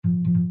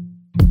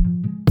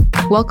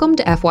Welcome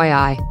to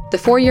FYI, the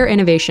For-Your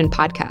Innovation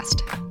podcast.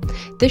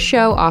 This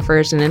show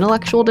offers an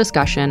intellectual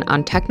discussion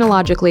on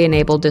technologically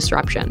enabled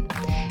disruption,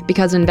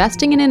 because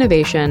investing in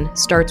innovation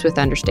starts with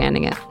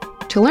understanding it.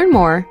 To learn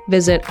more,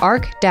 visit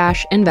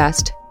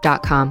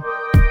ARK-Invest.com.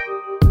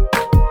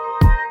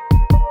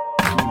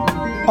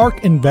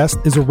 ARK Invest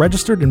is a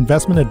registered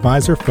investment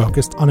advisor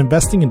focused on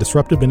investing in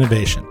disruptive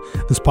innovation.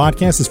 This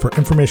podcast is for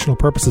informational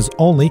purposes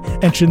only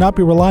and should not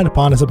be relied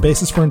upon as a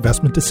basis for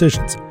investment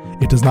decisions.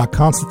 It does not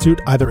constitute,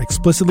 either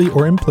explicitly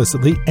or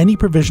implicitly, any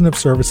provision of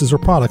services or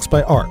products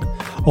by ARK.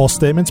 All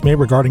statements made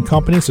regarding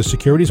companies or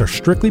securities are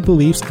strictly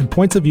beliefs and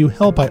points of view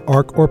held by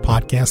ARK or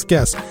podcast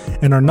guests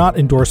and are not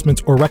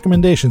endorsements or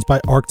recommendations by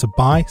ARK to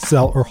buy,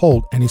 sell, or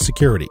hold any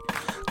security.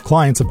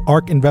 Clients of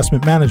ARK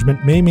Investment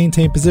Management may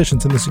maintain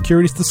positions in the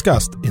securities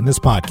discussed in this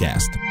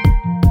podcast.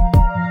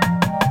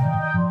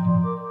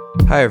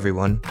 Hi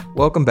everyone,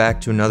 welcome back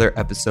to another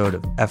episode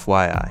of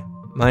FYI.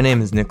 My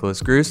name is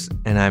Nicolas Grous,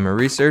 and I'm a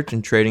research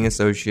and trading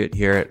associate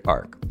here at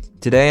ARK.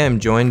 Today I'm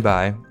joined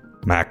by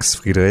Max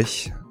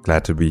Friedrich.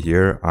 Glad to be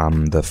here.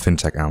 I'm the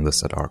Fintech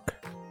Analyst at ARK.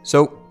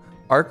 So,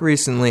 ARK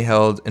recently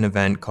held an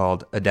event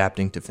called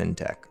Adapting to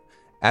Fintech.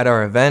 At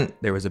our event,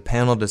 there was a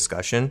panel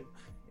discussion.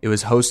 It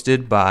was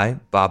hosted by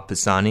Bob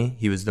Pisani.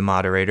 He was the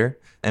moderator,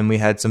 and we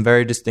had some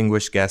very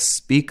distinguished guests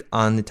speak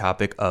on the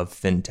topic of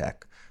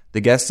fintech. The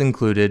guests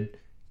included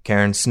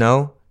Karen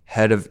Snow,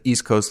 Head of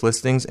East Coast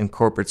Listings and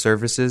Corporate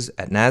Services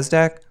at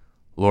Nasdaq,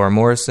 Laura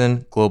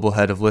Morrison, Global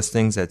Head of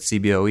Listings at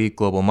CBOE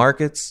Global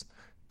Markets,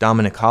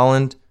 Dominic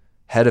Holland,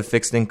 Head of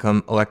Fixed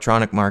Income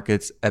Electronic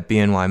Markets at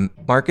BNY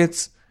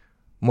Markets,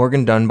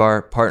 Morgan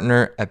Dunbar,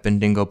 Partner at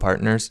Bendigo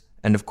Partners,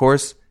 and of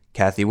course,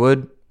 Cathie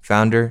Wood,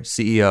 Founder,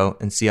 CEO,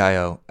 and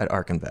CIO at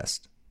ARK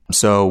Invest.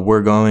 So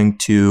we're going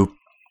to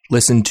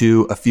listen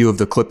to a few of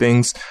the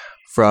clippings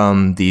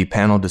from the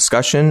panel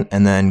discussion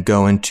and then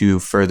go into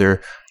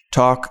further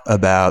talk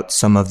about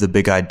some of the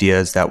big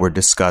ideas that were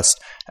discussed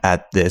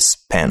at this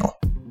panel.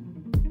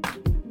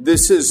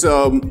 This is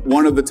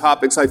one of the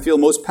topics I feel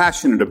most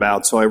passionate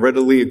about, so I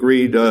readily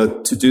agreed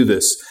to do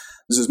this.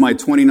 This is my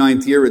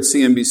 29th year at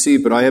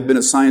CNBC, but I have been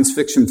a science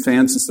fiction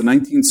fan since the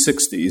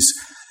 1960s.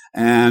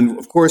 And,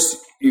 of course,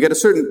 you get a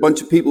certain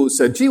bunch of people who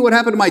said, gee, what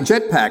happened to my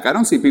jetpack? I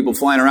don't see people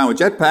flying around with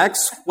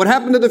jetpacks. What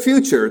happened to the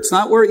future? It's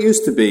not where it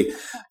used to be.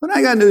 But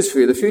I got news for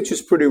you. The future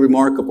is pretty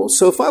remarkable.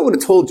 So if I would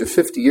have told you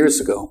 50 years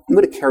ago, I'm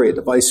going to carry a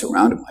device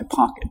around in my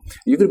pocket, and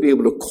you're going to be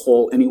able to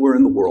call anywhere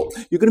in the world.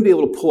 You're going to be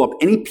able to pull up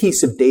any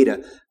piece of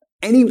data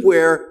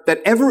anywhere that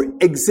ever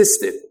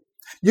existed.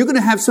 You're going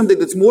to have something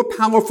that's more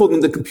powerful than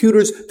the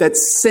computers that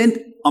sent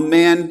a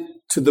man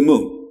to the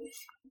moon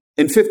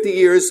in 50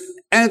 years.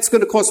 And it's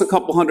going to cost a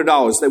couple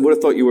 $100. They would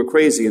have thought you were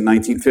crazy in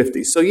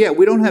 1950. So yeah,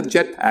 we don't have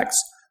jetpacks,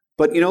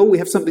 but we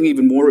have something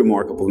even more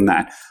remarkable than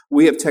that.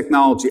 We have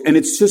technology, and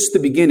it's just the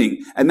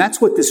beginning. And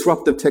that's what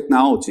disruptive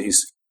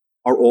technologies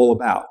are all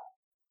about.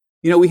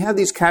 We have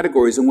these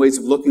categories and ways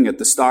of looking at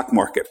the stock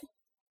market.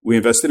 We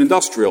invest in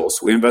industrials.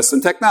 We invest in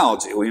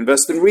technology. We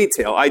invest in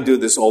retail. I do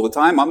this all the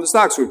time. I'm the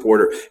stocks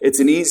reporter. It's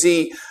an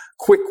easy,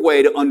 quick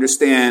way to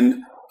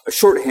understand, a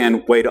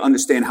shorthand way to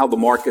understand how the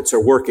markets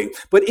are working.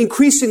 But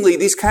increasingly,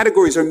 these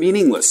categories are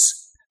meaningless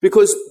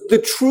because the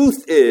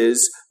truth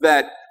is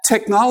that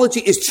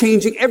technology is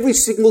changing every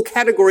single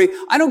category.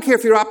 I don't care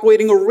if you're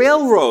operating a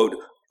railroad.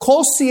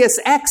 Call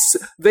CSX.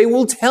 They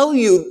will tell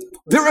you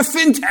they're a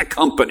fintech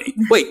company.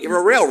 Wait, you're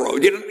a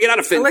railroad. You're not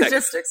a fintech. A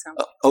logistics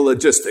company. A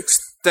logistics.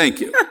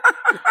 Thank you.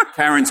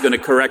 Karen's going to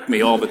correct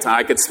me all the time.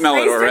 I can smell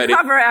it already.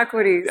 Cover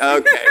equities.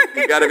 Okay,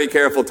 you got to be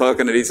careful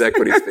talking to these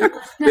equities people.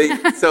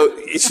 So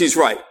she's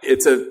right.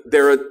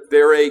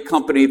 They're a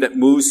company that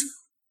moves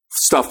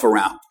stuff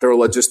around. They're a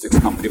logistics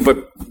company,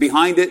 but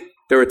behind it,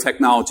 they're a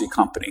technology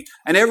company,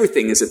 and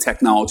everything is a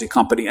technology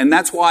company. And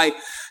that's why,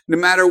 no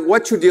matter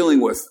what you're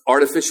dealing with,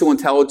 artificial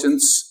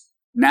intelligence,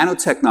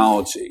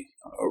 nanotechnology,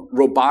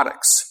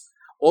 robotics.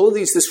 All of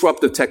these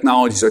disruptive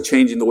technologies are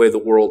changing the way the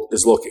world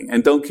is looking.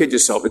 And don't kid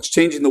yourself, it's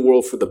changing the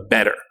world for the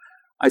better.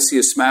 I see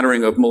a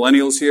smattering of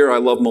millennials here. I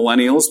love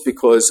millennials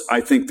because I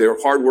think they're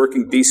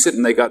hardworking, decent,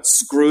 and they got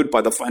screwed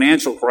by the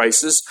financial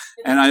crisis.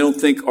 And I don't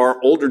think our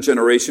older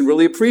generation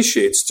really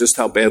appreciates just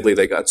how badly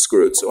they got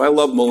screwed. So I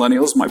love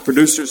millennials. My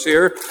producer's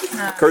here,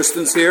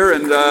 Kirsten's here,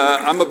 and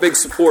I'm a big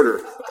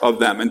supporter of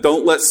them. And to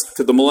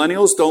the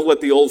millennials, don't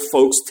let the old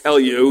folks tell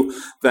you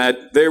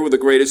that they were the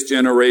greatest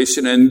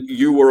generation and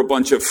you were a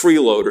bunch of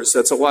freeloaders.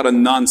 That's a lot of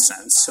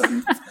nonsense.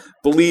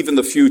 Believe in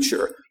the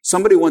future.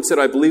 Somebody once said,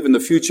 I believe in the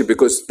future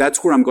because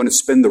that's where I'm going to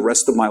spend the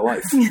rest of my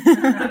life.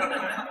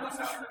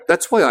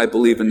 That's why I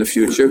believe in the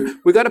future.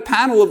 We got a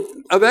panel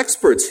of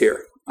experts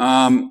here,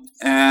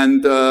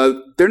 and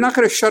they're not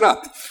going to shut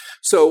up.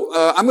 So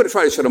I'm going to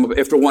try to shut them up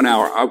after 1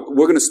 hour.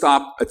 We're going to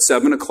stop at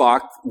 7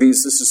 o'clock.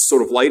 This is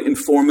sort of light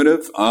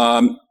informative.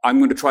 I'm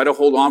going to try to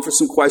hold on for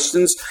some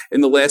questions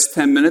in the last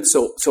 10 minutes.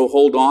 So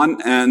hold on,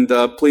 and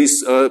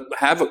please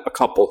have a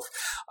couple.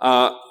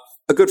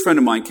 A good friend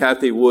of mine,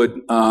 Cathie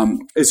Wood,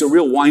 is a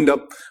real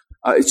wind-up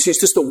She's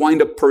just a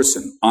wind-up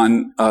person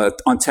on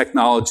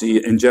technology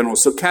in general.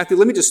 So, Cathie,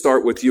 let me just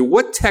start with you.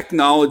 What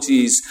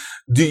technologies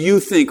do you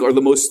think are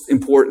the most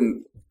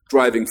important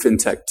driving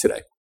fintech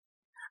today?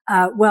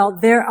 Well,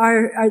 there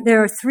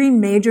are three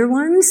major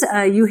ones.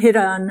 You hit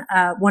on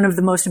one of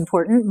the most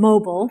important,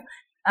 mobile.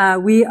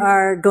 We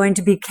are going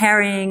to be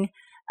carrying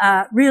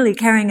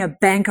a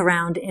bank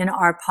around in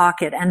our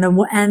pocket, and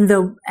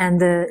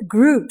the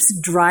groups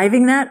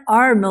driving that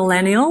are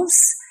millennials.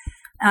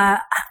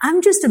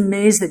 I'm just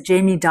amazed that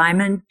Jamie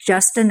Dimon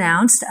just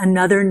announced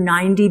another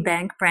 90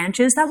 bank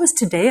branches. That was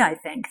today, I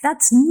think.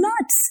 That's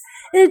nuts.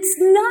 It's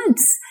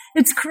nuts.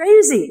 It's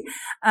crazy.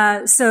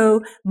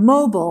 So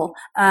mobile,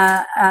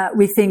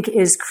 we think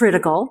is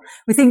critical.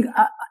 We think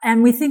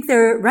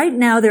right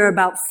now there are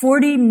about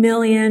 40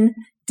 million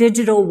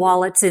digital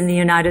wallets in the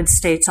United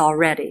States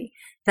already.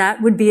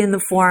 That would be in the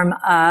form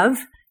of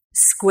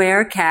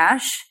Square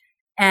Cash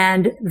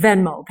and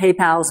Venmo,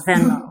 PayPal's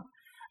Venmo.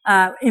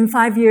 In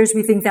 5 years,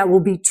 we think that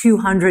will be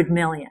 200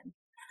 million.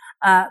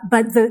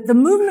 But the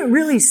movement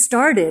really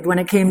started when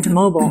it came to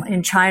mobile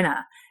in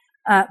China.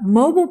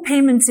 Mobile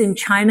payments in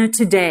China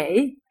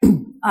today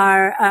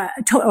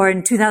or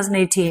in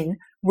 2018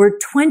 were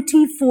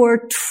 $24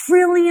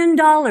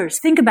 trillion.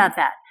 Think about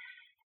that.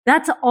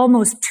 That's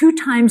almost 2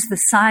 times the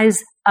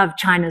size of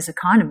China's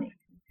economy.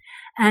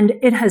 And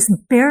it has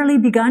barely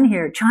begun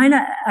here.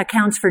 China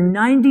accounts for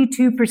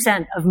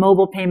 92% of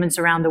mobile payments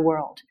around the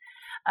world.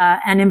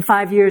 And in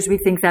 5 years, we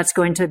think that's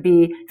going to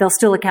be, they'll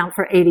still account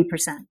for 80%.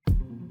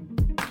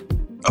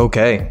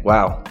 Okay,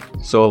 wow.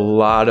 So a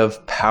lot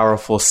of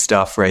powerful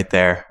stuff right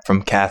there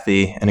from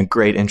Cathie and a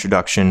great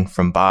introduction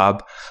from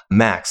Bob.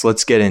 Max,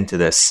 let's get into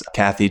this.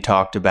 Cathie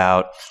talked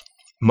about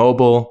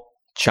mobile,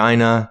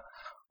 China,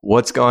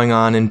 what's going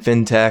on in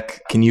fintech.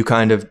 Can you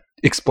kind of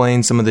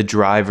explain some of the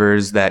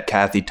drivers that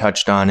Cathie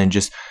touched on and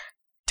just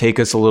take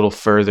us a little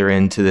further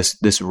into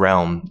this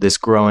realm, this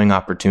growing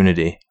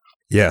opportunity?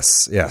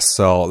 Yes.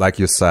 So like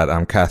you said,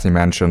 Cathie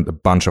mentioned a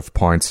bunch of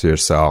points here.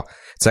 So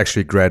it's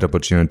actually a great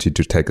opportunity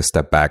to take a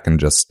step back and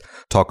just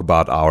talk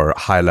about our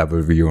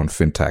high-level view on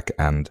fintech.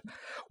 And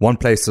one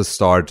place to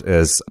start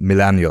is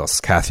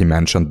millennials. Cathie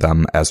mentioned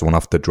them as one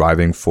of the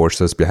driving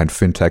forces behind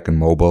fintech and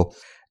mobile.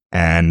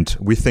 And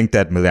we think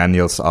that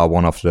millennials are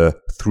one of the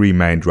 3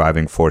 main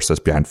driving forces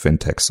behind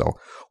fintech. So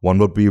one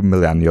would be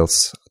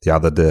millennials, the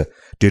other the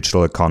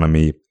digital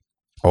economy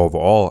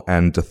overall,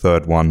 and the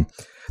third one,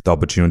 the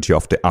opportunity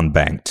of the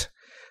unbanked.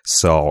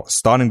 So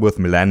starting with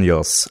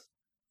millennials,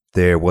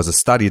 there was a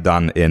study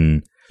done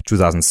in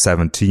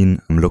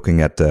 2017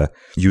 looking at the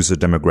user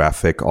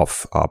demographic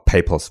of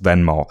PayPal's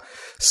Venmo,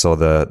 so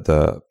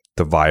the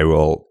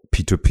viral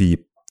P2P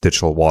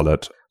digital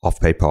wallet of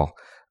PayPal.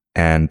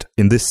 And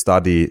in this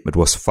study, it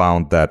was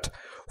found that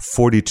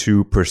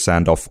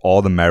 42% of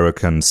all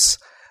Americans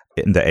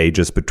in the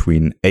ages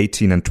between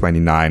 18 and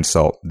 29,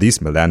 so these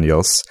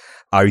millennials,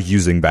 are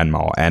using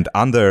Venmo. And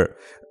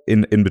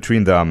in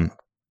between them,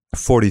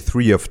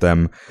 43 of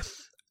them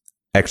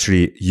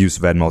actually use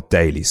Venmo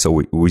daily.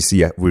 So we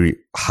see a really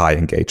high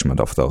engagement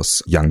of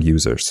those young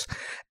users.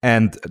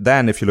 And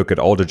then if you look at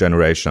older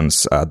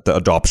generations, the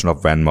adoption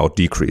of Venmo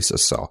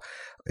decreases. So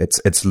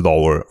it's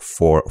lower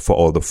for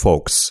older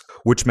folks,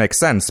 which makes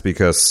sense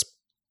because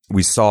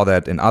we saw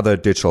that in other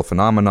digital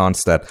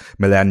phenomenons that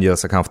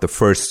millennials are kind of the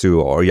first to,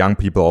 or young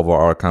people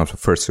overall are kind of the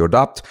first to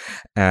adopt.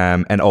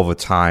 And over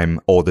time,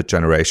 older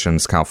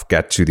generations kind of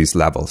get to these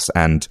levels.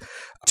 And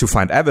to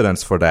find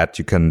evidence for that,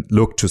 you can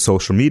look to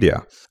social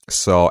media.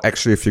 So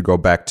actually, if you go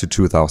back to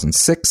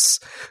 2006,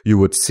 you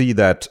would see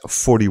that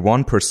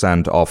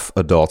 41% of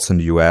adults in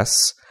the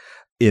US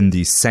in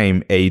the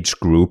same age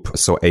group,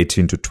 so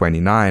 18 to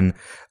 29,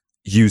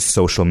 use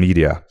social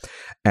media.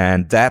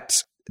 And that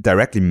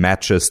directly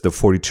matches the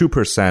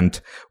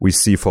 42% we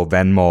see for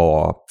Venmo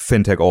or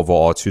fintech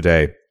overall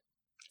today.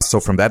 So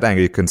from that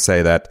angle, you can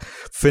say that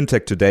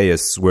fintech today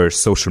is where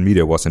social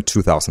media was in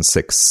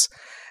 2006.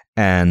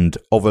 And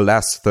over the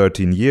last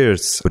 13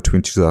 years,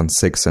 between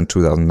 2006 and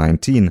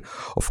 2019,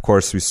 of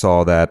course, we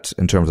saw that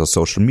in terms of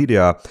social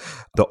media,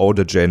 the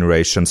older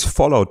generations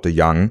followed the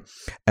young.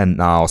 And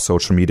now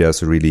social media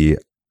is really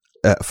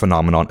a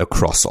phenomenon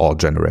across all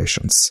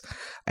generations.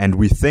 And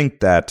we think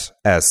that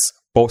as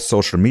both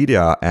social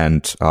media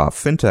and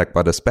fintech,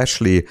 but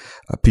especially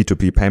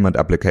P2P payment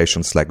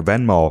applications like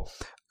Venmo,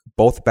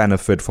 both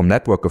benefit from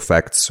network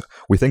effects,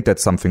 we think that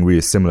something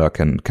really similar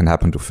can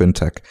happen to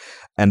fintech.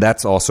 And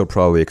that's also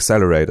probably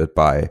accelerated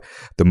by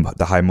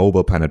the high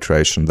mobile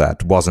penetration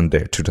that wasn't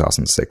there in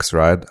 2006,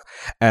 right?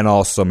 And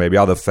also maybe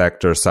other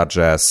factors such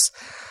as,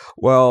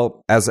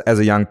 well, as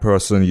a young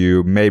person,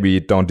 you maybe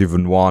don't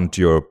even want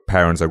your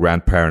parents or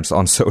grandparents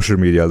on social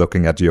media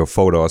looking at your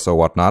photos or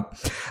whatnot,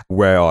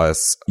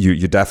 whereas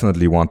you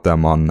definitely want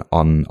them on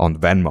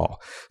Venmo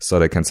so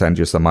they can send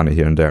you some money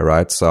here and there,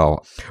 right?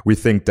 So we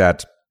think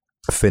that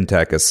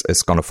fintech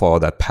is going to follow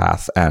that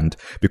path and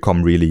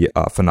become really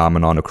a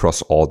phenomenon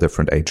across all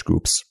different age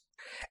groups.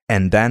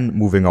 And then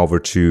moving over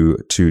to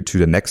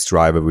the next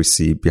driver we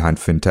see behind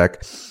fintech,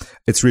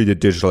 it's really the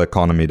digital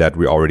economy that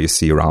we already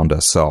see around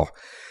us. So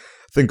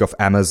think of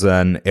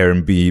Amazon,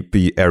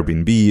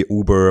 Airbnb,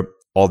 Uber,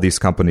 all these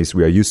companies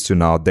we are used to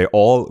now, they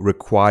all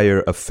require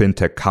a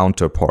fintech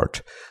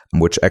counterpart,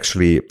 which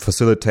actually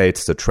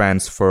facilitates the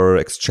transfer,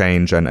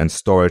 exchange, and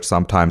storage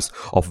sometimes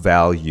of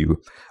value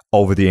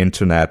over the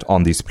internet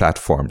on these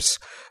platforms.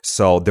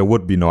 So there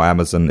would be no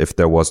Amazon if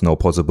there was no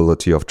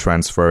possibility of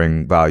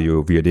transferring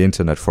value via the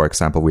internet, for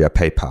example, via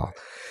PayPal.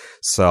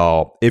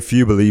 So if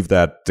you believe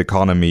that the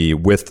economy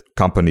with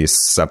companies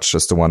such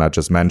as the one I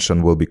just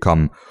mentioned will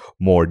become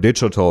more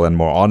digital and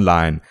more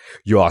online,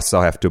 you also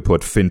have to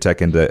put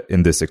fintech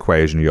in this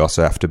equation. You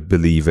also have to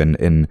believe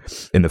in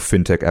a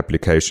fintech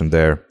application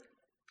there.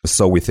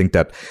 So we think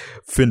that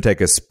fintech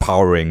is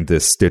powering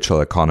this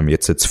digital economy.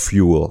 It's its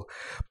fuel.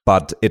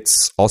 But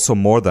it's also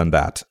more than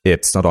that.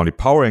 It's not only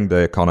powering the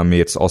economy,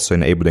 it's also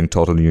enabling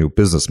totally new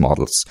business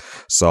models.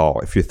 So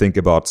if you think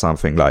about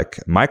something like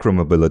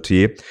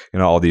micromobility,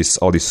 all these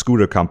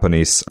scooter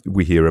companies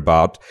we hear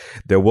about,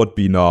 there would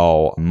be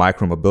no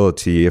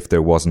micromobility if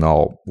there was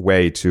no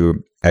way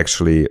to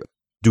actually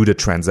do the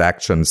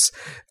transactions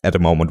at a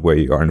moment where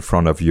you are in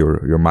front of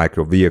your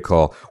micro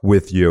vehicle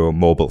with your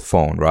mobile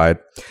phone, right?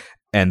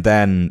 And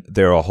then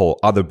there are whole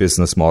other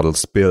business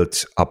models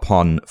built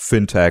upon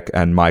fintech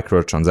and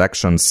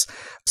microtransactions,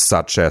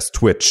 such as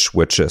Twitch,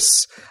 which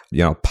is,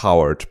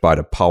 powered by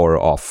the power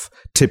of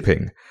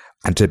tipping.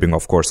 And tipping,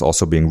 of course,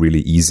 also being really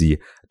easy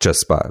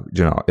just by,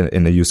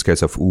 in the use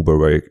case of Uber,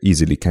 where you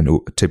easily can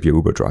tip your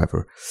Uber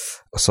driver.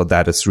 So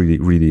that is really,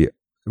 really,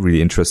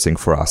 really interesting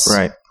for us.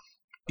 Right.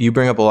 You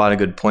bring up a lot of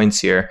good points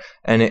here,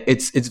 and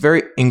it's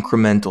very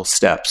incremental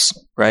steps,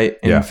 right?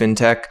 In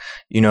fintech,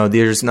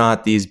 there's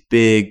not these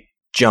big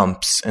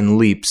jumps and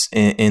leaps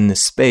in the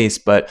space.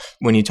 But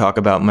when you talk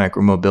about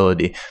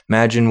micromobility,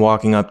 imagine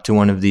walking up to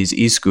one of these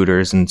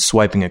e-scooters and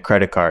swiping a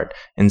credit card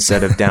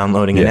instead of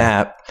downloading an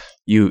app.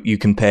 You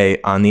can pay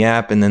on the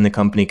app, and then the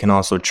company can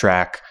also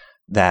track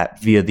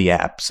that via the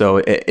app. So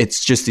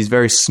it's just these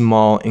very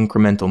small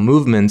incremental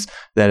movements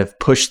that have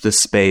pushed the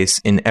space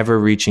in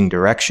ever-reaching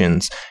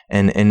directions.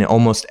 And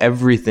almost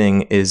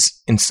everything is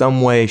in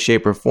some way,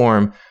 shape, or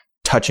form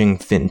touching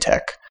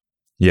fintech.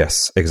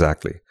 Yes,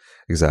 exactly.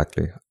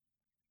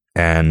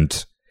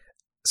 And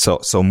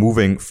so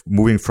moving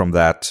from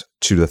that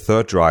to the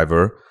third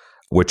driver,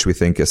 which we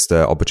think is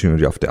the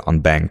opportunity of the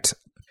unbanked.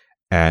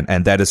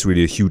 And that is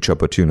really a huge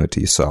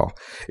opportunity. So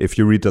if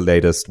you read the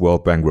latest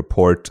World Bank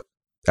report,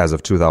 as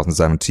of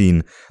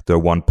 2017, there are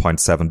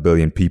 1.7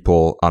 billion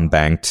people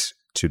unbanked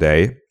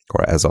today,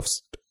 or as of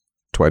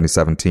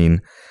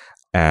 2017.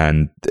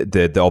 And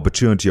the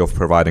opportunity of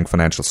providing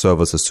financial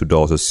services to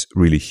those is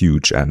really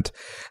huge. And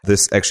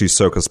this actually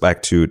circles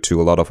back to a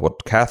lot of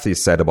what Cathie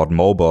said about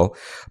mobile,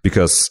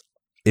 because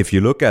if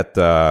you look at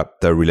the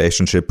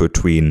relationship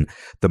between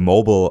the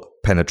mobile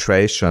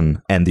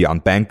penetration and the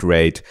unbanked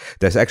rate,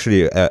 there's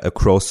actually a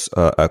close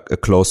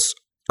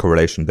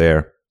correlation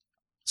there.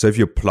 So if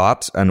you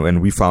plot,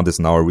 and we found this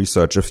in our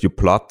research, if you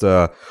plot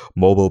the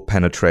mobile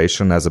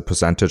penetration as a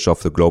percentage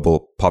of the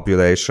global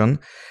population,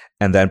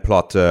 and then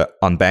plot the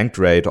unbanked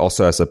rate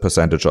also as a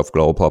percentage of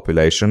global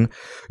population,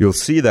 you'll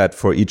see that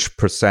for each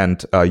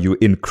percent you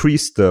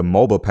increase the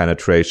mobile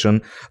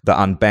penetration, the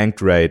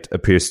unbanked rate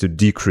appears to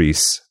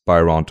decrease by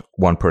around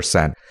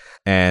 1%.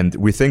 And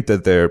we think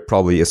that there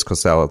probably is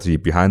causality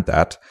behind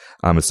that.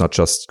 It's not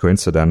just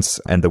coincidence.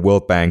 And the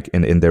World Bank,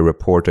 in their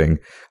reporting,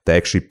 they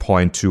actually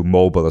point to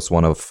mobile as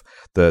one of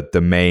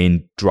the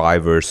main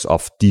drivers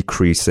of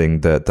decreasing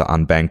the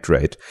unbanked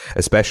rate,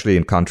 especially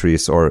in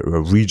countries or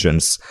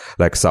regions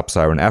like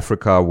Sub-Saharan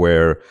Africa,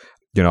 where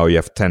you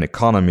have 10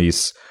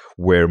 economies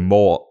where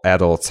more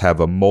adults have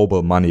a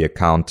mobile money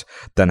account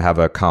than have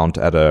an account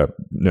at a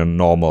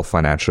normal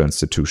financial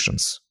institution,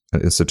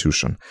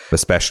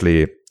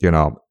 especially,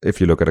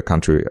 if you look at a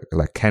country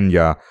like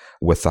Kenya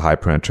with the high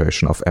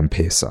penetration of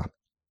M-Pesa.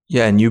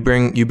 Yeah, and you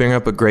bring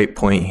up a great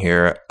point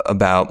here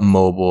about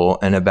mobile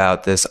and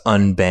about this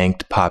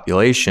unbanked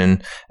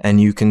population. And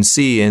you can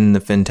see in the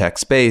fintech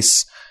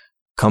space,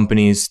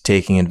 companies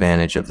taking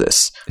advantage of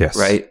this, yes.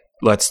 Right?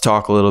 Let's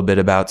talk a little bit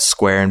about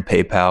Square and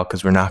PayPal,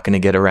 because we're not going to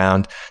get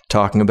around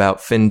talking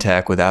about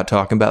fintech without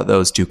talking about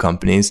those two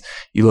companies.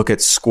 You look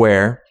at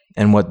Square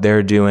and what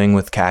they're doing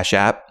with Cash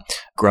App,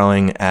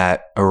 growing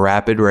at a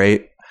rapid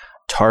rate,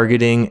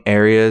 targeting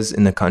areas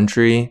in the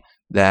country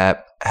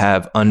that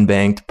have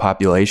unbanked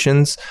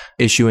populations,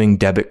 issuing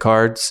debit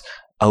cards,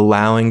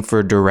 allowing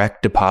for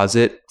direct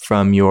deposit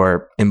from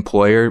your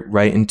employer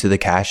right into the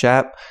Cash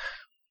App.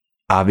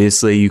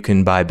 Obviously, you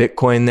can buy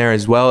Bitcoin there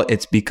as well.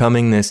 It's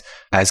becoming this,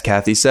 as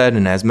Cathie said,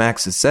 and as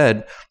Max has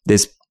said,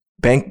 this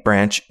bank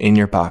branch in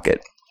your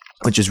pocket,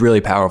 which is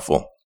really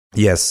powerful.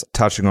 Yes,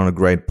 touching on a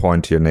great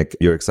point here, Nick.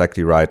 You're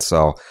exactly right.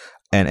 So,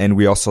 and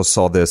we also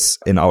saw this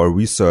in our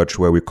research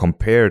where we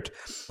compared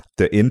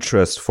the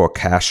interest for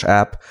Cash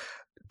App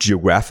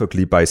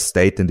geographically by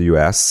state in the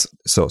US.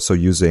 So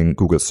using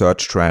Google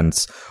search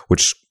trends,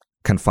 which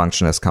can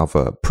function as kind of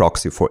a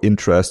proxy for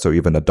interest or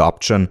even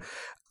adoption.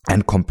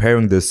 and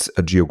comparing this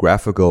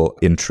geographical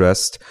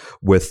interest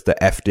with the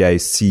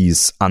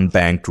FDIC's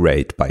unbanked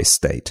rate by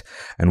state.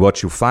 And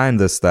what you find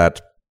is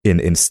that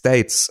in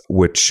states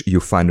which you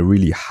find a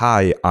really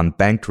high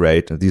unbanked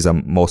rate, these are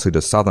mostly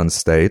the southern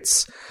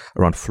states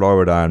around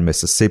Florida and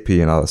Mississippi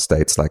and other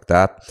states like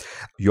that,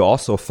 you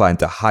also find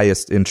the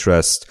highest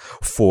interest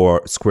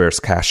for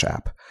Square's Cash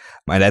App.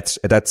 And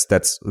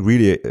that's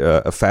really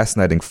a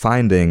fascinating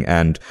finding.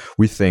 And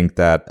we think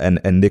that,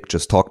 and Nick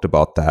just talked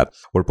about that,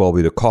 what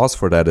probably the cause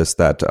for that is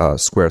that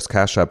Square's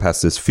Cash App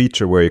has this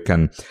feature where you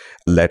can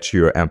let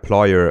your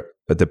employer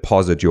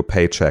deposit your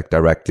paycheck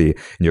directly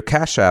in your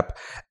Cash App,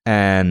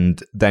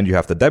 and then you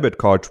have the debit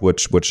card,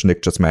 which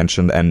Nick just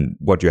mentioned, and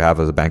what you have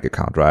is a bank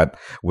account, right,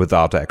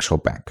 without the actual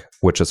bank,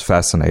 which is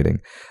fascinating.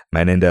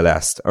 And in their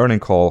last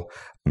earnings call,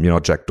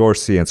 Jack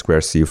Dorsey and Square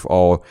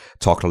CFO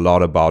talked a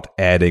lot about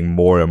adding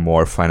more and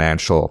more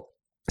financial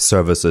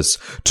services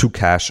to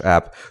Cash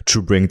App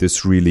to bring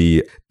this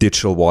really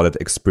digital wallet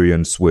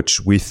experience,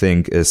 which we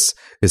think is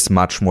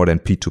much more than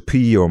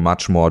P2P or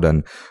much more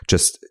than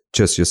just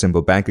your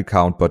simple bank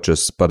account, but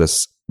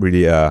it's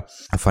really a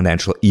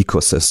financial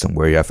ecosystem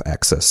where you have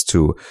access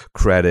to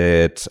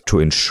credit,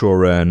 to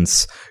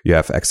insurance, you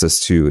have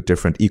access to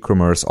different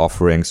e-commerce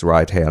offerings,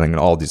 ride-hailing, and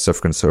all these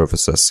different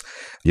services,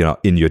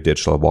 in your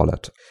digital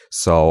wallet.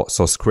 So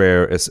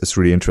Square is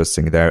really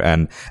interesting there.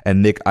 And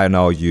Nick, I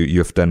know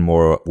you've done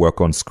more work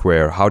on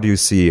Square. How do you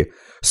see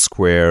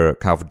Square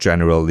kind of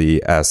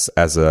generally as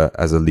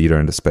a leader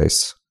in the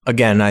space?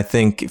 Again, I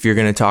think if you're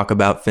going to talk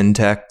about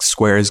fintech,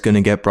 Square is going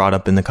to get brought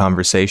up in the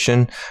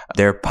conversation.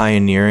 They're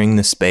pioneering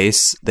the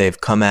space.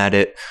 They've come at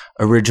it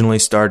originally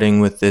starting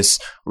with this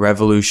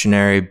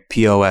revolutionary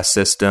POS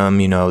system,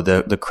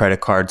 the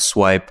credit card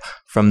swipe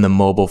from the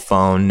mobile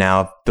phone,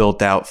 now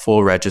built out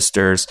full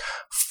registers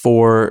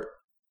for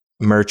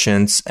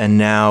merchants, and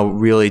now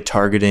really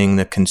targeting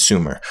the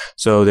consumer.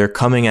 So they're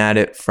coming at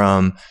it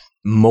from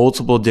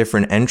multiple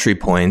different entry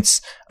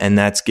points, and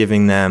that's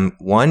giving them,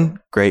 one,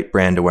 great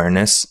brand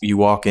awareness. You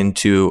walk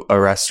into a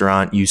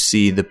restaurant, you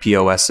see the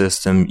POS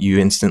system, you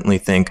instantly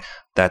think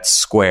that's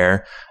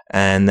Square,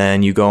 and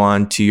then you go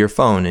on to your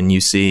phone and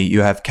you see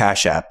you have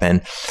Cash App,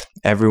 and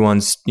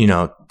everyone's,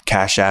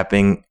 Cash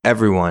Apping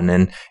everyone,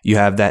 and you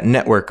have that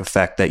network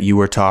effect that you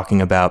were talking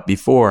about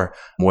before,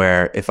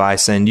 where if I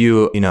send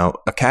you,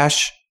 a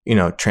cash,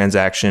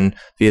 transaction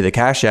via the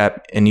Cash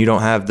App and you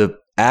don't have the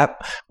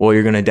app, well,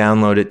 you're going to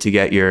download it to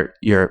get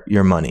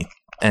your money.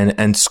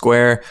 And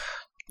Square,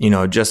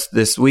 just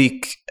this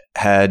week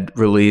had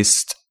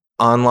released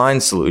online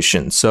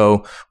solutions.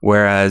 So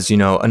whereas,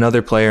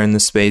 another player in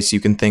the space you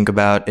can think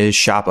about is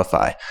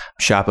Shopify.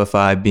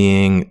 Shopify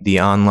being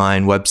the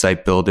online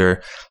website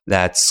builder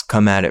that's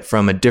come at it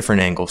from a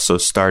different angle. So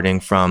starting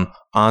from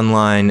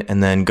online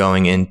and then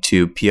going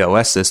into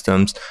POS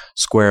systems,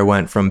 Square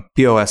went from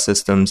POS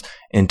systems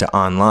into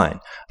online.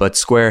 But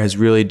Square has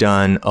really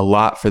done a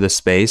lot for the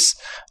space,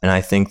 and I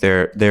think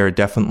they're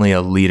definitely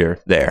a leader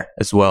there,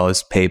 as well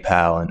as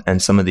PayPal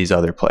and some of these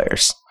other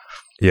players.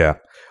 Yeah.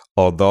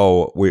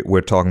 Although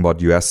we're talking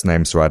about US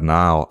names right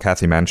now,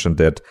 Cathie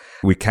mentioned it,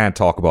 we can't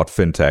talk about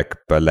fintech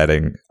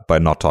by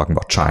not talking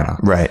about China.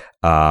 Right.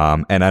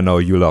 And I know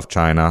you love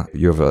China.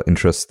 You have an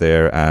interest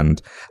there.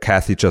 And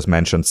Cathie just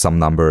mentioned some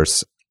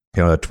numbers,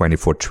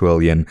 24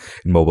 trillion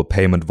in mobile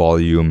payment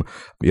volume,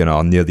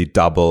 nearly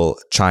double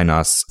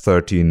China's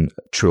 $13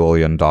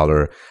 trillion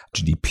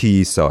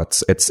GDP. So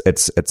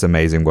it's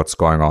amazing what's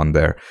going on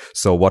there.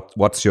 So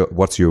what's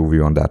your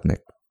view on that,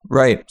 Nick?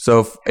 Right.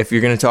 So if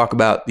you're going to talk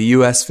about the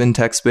US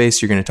fintech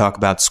space, you're going to talk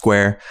about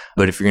Square.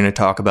 But if you're going to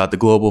talk about the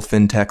global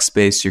fintech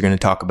space, you're going to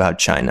talk about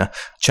China.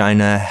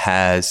 China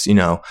has,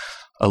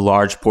 a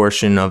large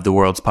portion of the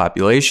world's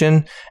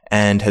population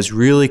and has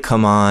really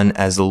come on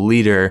as a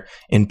leader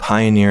in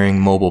pioneering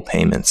mobile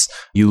payments.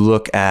 You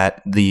look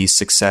at the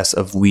success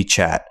of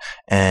WeChat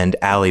and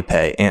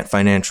Alipay, Ant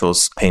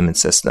Financial's payment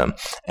system,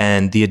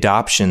 and the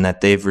adoption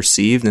that they've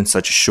received in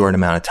such a short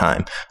amount of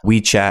time.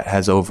 WeChat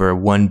has over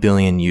 1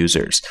 billion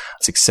users.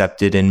 It's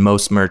accepted in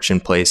most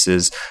merchant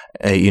places,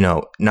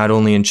 not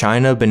only in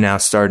China, but now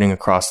starting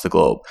across the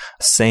globe.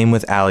 Same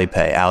with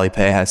Alipay.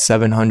 Alipay has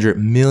 700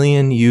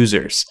 million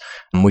users,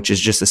 which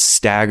is just a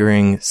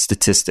staggering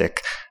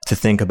statistic to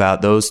think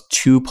about those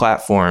two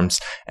platforms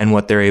and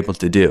what they're able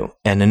to do.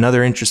 And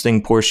another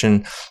interesting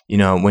portion,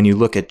 when you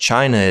look at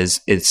China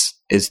is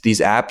these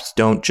apps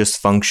don't just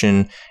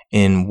function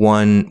in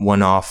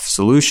one-off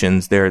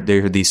solutions. They're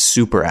these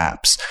super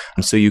apps.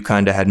 And so you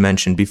kind of had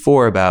mentioned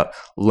before about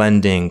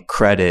lending,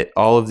 credit,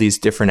 all of these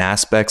different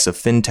aspects of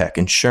fintech,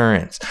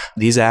 insurance.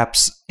 These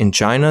apps in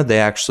China, they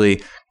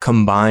actually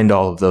combined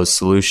all of those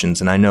solutions.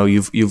 And I know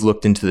you've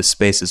looked into the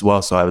space as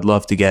well, so I would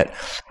love to get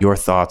your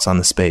thoughts on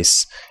the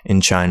space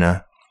in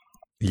China.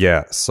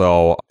 Yeah,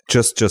 so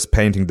just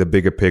painting the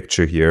bigger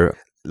picture here.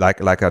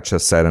 Like I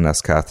just said, and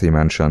as Cathie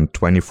mentioned,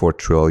 24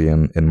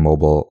 trillion in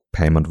mobile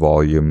payment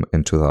volume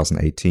in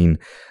 2018.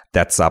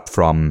 That's up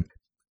from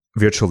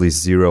virtually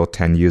zero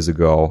 10 years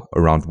ago,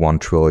 around 1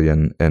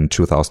 trillion in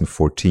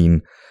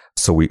 2014.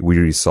 So we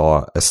really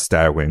saw a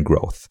staggering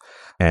growth.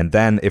 And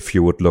then if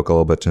you would look a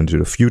little bit into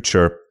the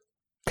future,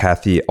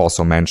 Cathie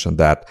also mentioned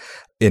that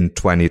in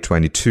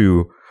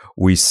 2022,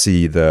 we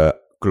see the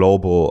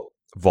global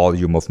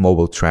volume of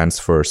mobile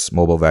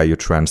value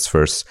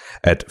transfers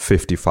at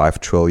 55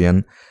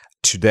 trillion.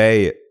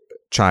 Today,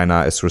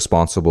 China is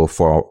responsible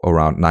for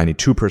around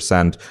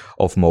 92%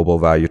 of mobile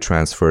value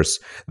transfers.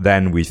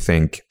 Then we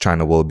think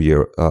China will be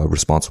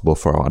responsible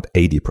for around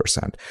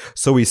 80%.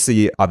 So we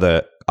see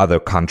other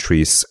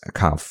countries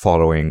kind of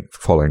following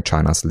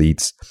China's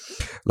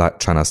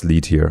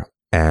lead here.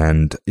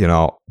 And,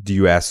 the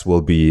US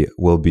will be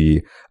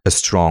a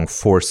strong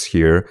force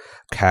here.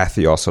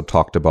 Cathie also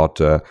talked about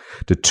the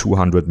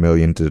 200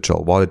 million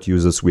digital wallet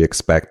users we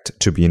expect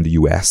to be in the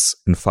US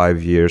in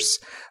 5 years.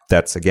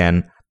 That's,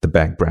 again, the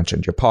bank branch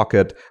in your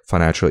pocket,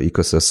 financial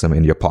ecosystem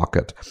in your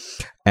pocket.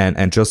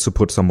 And just to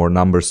put some more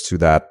numbers to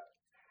that,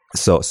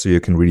 so you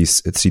can really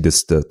see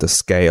the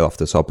scale of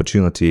this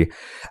opportunity.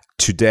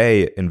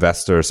 Today,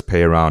 investors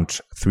pay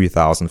around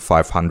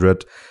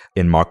 3,500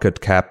 in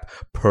market cap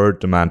per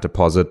demand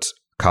deposit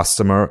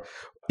customer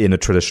in a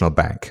traditional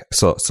bank.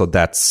 So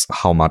that's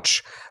how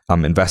much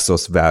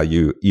investors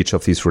value each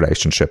of these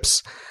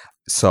relationships.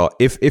 So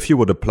if you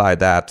would apply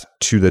that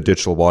to the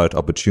digital wallet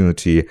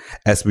opportunity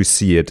as we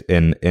see it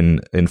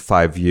in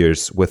 5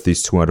 years with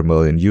these 200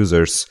 million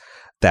users,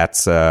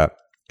 that's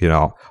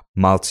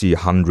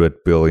multi-100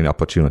 billion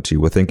opportunity.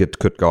 We think it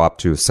could go up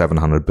to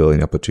 700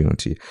 billion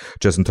opportunity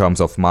just in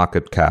terms of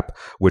market cap,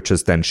 which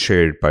is then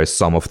shared by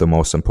some of the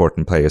most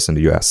important players in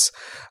the US.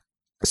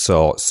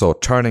 So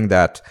turning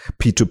that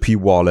P2P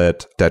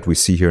wallet that we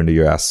see here in the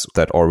US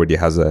that already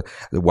has a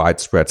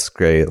widespread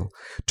scale,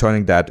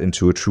 turning that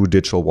into a true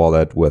digital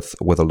wallet with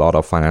a lot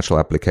of financial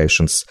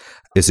applications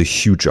is a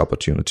huge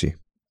opportunity.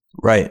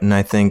 Right. And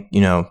I think,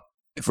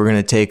 if we're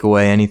going to take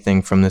away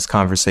anything from this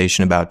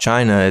conversation about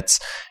China, it's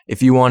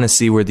if you want to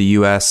see where the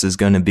US is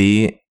going to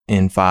be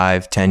in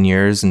 5-10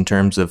 years in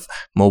terms of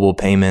mobile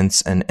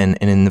payments and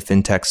in the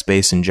fintech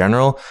space in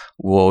general,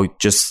 we'll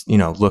just,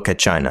 look at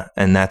China.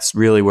 And that's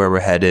really where we're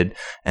headed.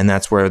 And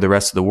that's where the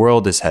rest of the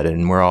world is headed.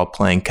 And we're all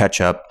playing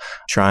catch up,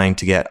 trying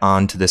to get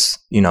onto this,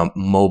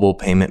 mobile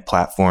payment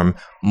platform,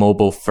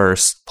 mobile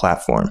first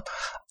platform.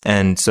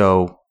 And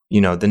so,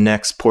 the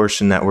next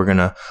portion that we're going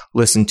to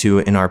listen to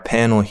in our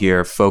panel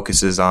here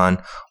focuses on,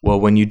 well,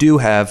 when you do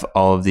have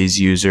all of these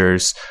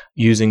users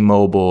using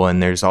mobile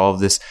and there's all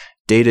of this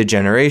data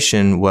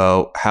generation,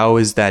 well, how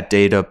is that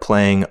data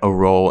playing a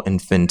role in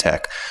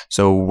fintech?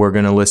 So we're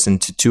going to listen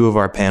to two of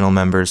our panel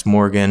members,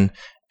 Morgan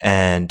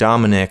and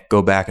Dominic,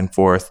 go back and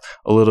forth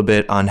a little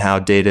bit on how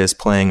data is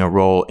playing a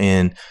role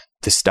in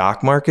the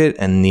stock market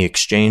and the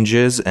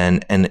exchanges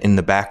and in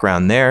the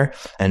background there.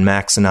 And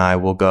Max and I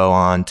will go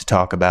on to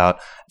talk about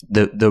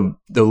the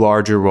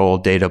larger role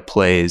data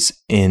plays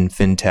in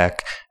fintech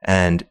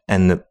and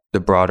the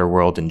broader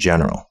world in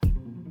general.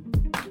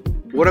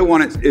 What I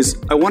want to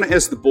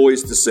ask the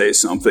boys to say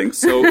something.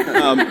 So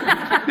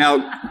now,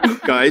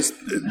 guys,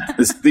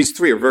 these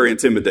three are very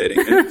intimidating.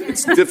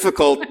 It's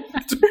difficult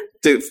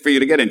for you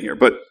to get in here,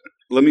 but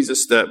let me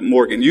just,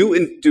 Morgan,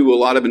 you do a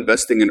lot of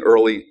investing in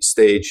early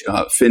stage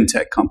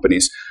fintech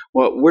companies.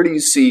 Well, where do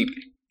you see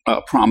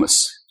promise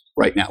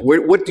right now?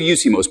 What do you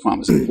see most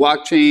promising?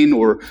 Blockchain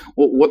or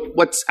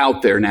what's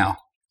out there now?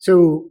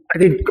 So I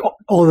think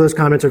all of those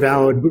comments are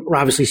valid. We're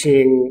obviously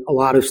seeing a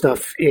lot of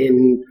stuff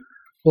in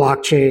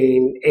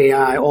blockchain,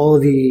 AI, all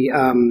of the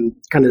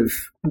kind of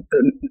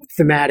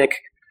thematic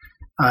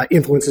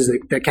influences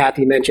that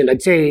Cathie mentioned.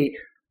 I'd say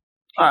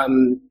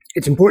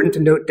it's important to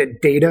note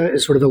that data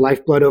is sort of the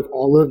lifeblood of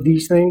all of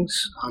these things.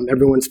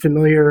 Everyone's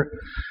familiar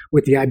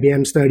with the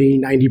IBM study.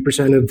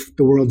 90% of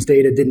the world's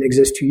data didn't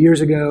exist 2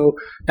 years ago.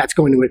 That's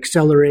going to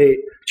accelerate,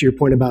 to your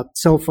point about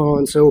cell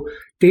phones. So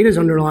data's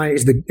underlying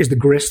is the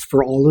grist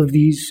for all of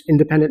these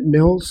independent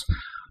mills.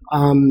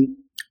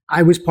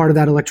 I was part of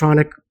that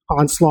electronic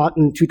onslaught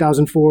in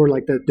 2004,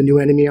 like the new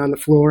enemy on the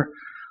floor.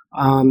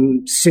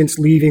 Since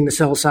leaving the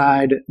sell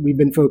side, we've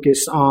been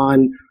focused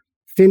on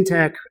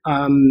fintech,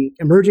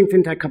 emerging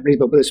fintech companies,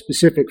 but with a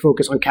specific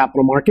focus on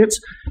capital markets.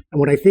 And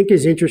what I think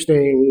is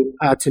interesting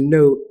to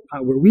note,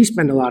 where we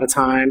spend a lot of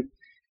time,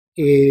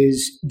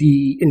 is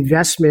the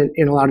investment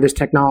in a lot of this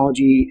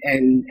technology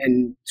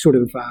and sort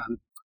of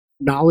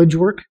knowledge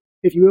work,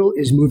 if you will,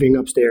 is moving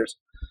upstairs.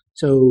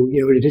 So,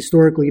 it had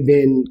historically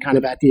been kind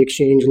of at the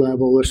exchange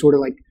level or sort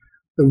of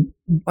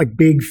like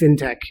big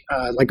fintech,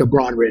 like a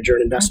Broadridge or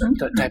an investment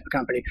type of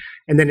company.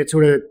 And then it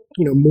sort of,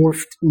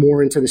 morphed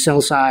more into the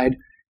sell side,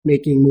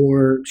 making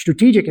more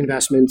strategic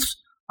investments.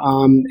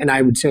 And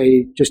I would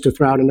say, just to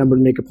throw out a number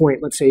to make a point,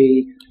 let's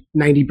say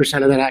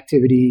 90% of that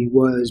activity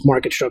was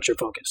market structure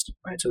focused,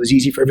 right? So it was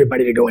easy for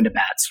everybody to go into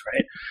bats,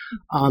 right?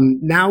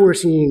 Now we're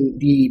seeing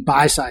the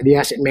buy side, the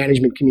asset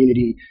management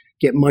community,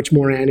 get much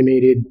more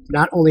animated,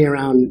 not only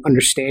around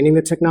understanding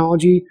the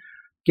technology,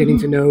 getting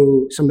to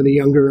know some of the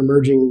younger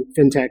emerging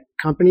fintech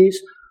companies,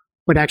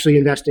 but actually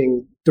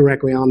investing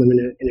directly on them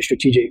on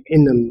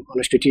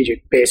a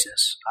strategic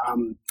basis.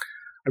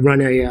 I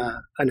run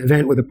an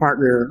event with a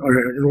partner, or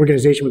an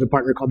organization with a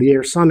partner called the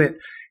AIR Summit,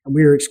 and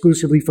we are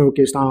exclusively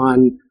focused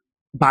on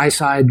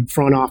buy-side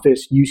front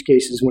office use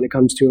cases when it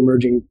comes to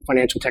emerging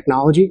financial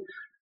technology.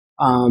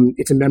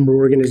 It's a member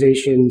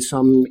organization.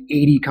 Some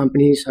 80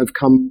 companies have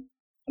come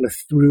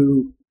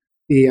through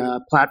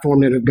the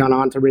platform that have gone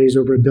on to raise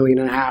over $1.5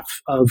 billion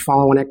of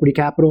follow-on equity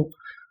capital.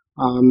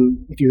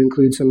 If you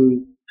include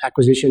some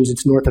acquisitions,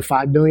 it's north of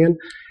 $5 billion.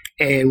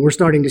 And we're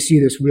starting to see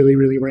this really,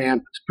 really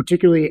ramp,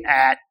 particularly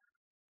at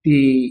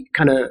the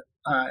kind of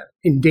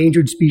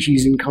endangered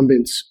species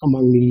incumbents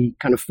among the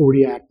kind of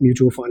 40 Act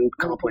mutual fund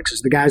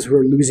complexes, the guys who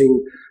are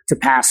losing to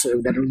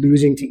passive, that are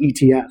losing to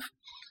ETF.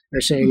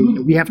 They're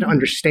saying we have to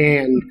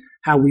understand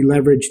how we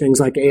leverage things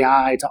like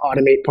AI to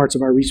automate parts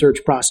of our research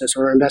process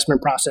or our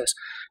investment process,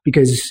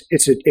 because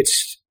it's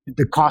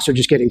the costs are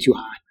just getting too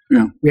high.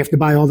 Yeah. We have to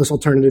buy all this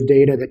alternative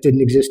data that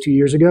didn't exist 2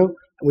 years ago,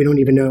 and we don't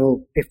even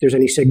know if there's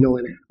any signal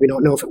in it. We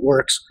don't know if it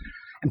works.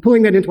 And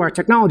pulling that into our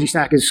technology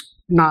stack is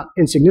not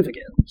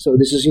insignificant. So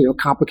this is,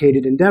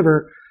 complicated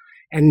endeavor.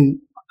 And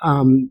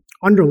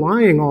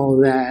underlying all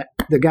of that,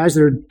 the guys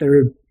that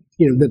are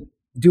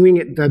doing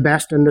it the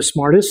best and the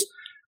smartest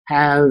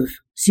have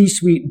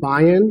C-suite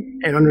buy-in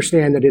and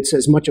understand that it's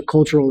as much a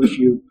cultural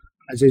issue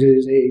as it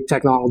is a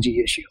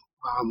technology issue.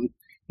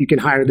 You can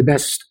hire the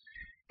best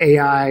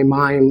AI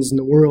minds in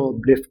the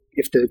world, but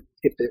if the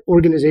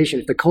organization,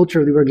 if the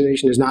culture of the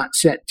organization is not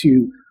set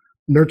to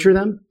nurture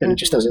them, then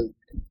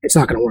it's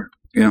not going to work.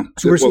 Yeah.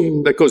 So we're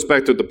seeing that goes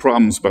back to the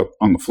problems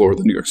on the floor of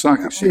the New York Stock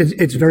Exchange.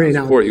 It's very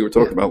analogous. Before you were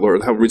talking about,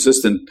 Laura, how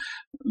resistant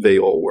they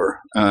all were.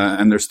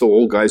 And there's still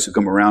old guys who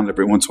come around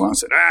every once in a while and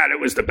say, that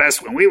was the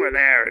best when we were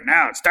there, and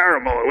now it's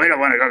terrible, and we don't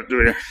want to go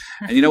do it.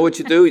 And you know what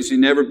you do is you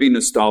never be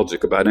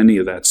nostalgic about any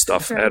of that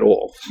stuff at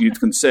all. You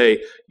can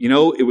say,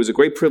 it was a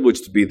great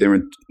privilege to be there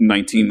in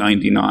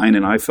 1999,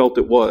 and I felt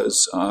it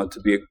was to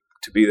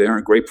be there,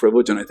 a great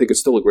privilege, and I think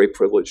it's still a great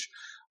privilege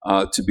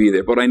to be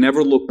there. But I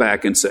never look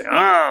back and say,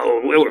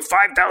 there were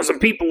 5,000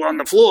 people on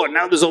the floor.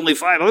 Now there's only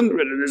 500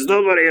 and there's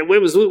nobody. And we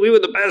were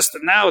the best.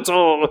 And now it's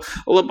all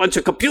a bunch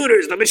of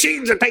computers. The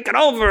machines are taking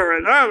over.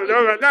 And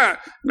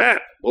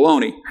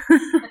baloney.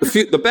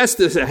 The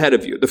best is ahead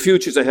of you. The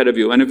future's ahead of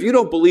you. And if you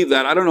don't believe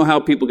that, I don't know how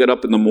people get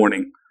up in the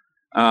morning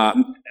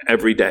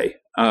every day.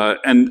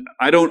 And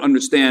I don't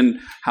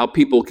understand how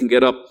people can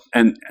get up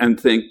and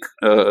think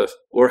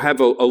or have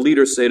a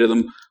leader say to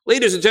them,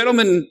 ladies and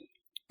gentlemen,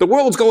 the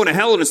world's going to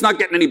hell and it's not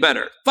getting any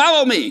better.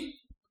 Follow me.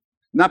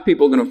 Not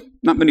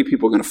many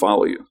people are going to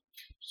follow you.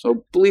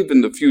 So believe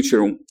in the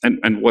future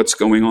and what's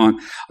going on.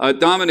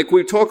 Dominic,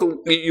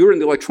 you're in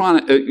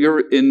the you're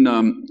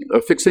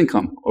in fixed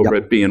income over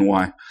at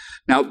BNY.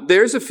 Now,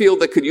 there's a field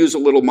that could use a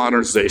little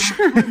modernization.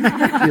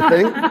 You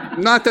think?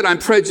 Not that I'm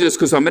prejudiced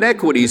because I'm an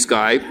equities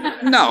guy.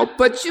 No,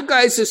 but you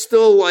guys are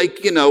still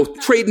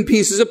trading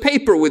pieces of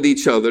paper with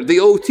each other. The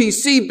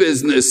OTC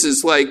business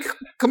is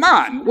come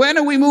on, when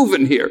are we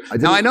moving here?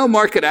 Now, I know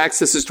market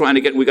access is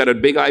we got a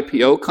big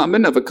IPO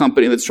coming of a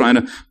company that's trying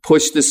to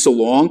push this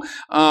along.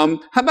 How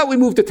about we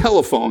move to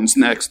telephones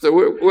next?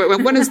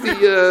 When is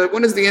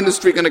the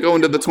industry going to go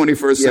into the 21st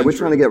century? Yeah, we're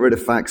trying to get rid of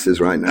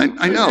faxes right now.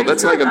 I know.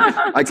 That's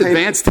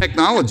advanced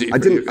technology. I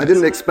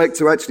didn't expect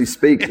to actually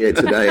speak here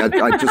today.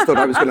 I just thought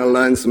I was going to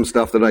learn some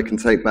stuff that I can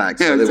take back.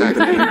 So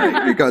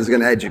you guys are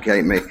going to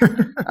educate me.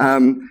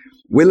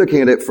 We're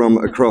looking at it from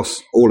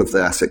across all of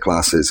the asset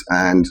classes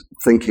and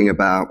thinking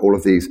about all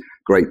of these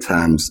great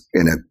terms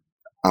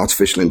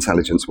artificial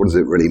intelligence. What does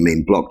it really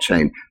mean?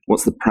 Blockchain.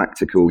 What's the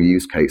practical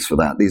use case for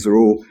that? These are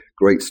all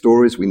great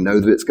stories. We know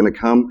that it's going to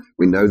come.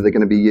 We know they're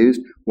going to be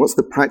used. What's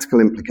the practical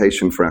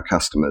implication for our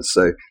customers?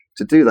 So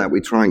to do that,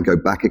 we try and go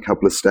back a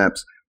couple of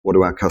steps. What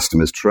do our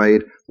customers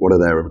trade? What are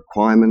their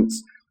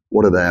requirements?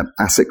 What are their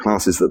asset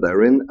classes that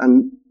they're in?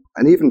 And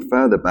even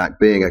further back,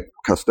 being a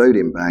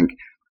custodian bank,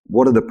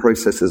 what are the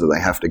processes that they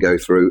have to go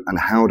through? And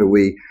how do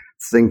we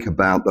think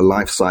about the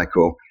life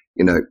cycle,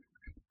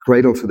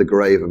 cradle to the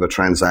grave of a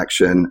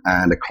transaction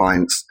and a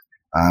client's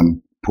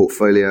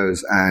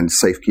portfolios and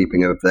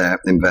safekeeping of their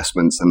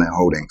investments and their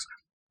holdings?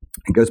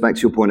 It goes back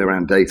to your point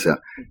around data.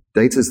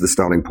 Data is the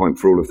starting point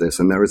for all of this,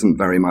 and there isn't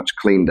very much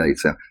clean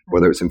data,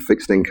 whether it's in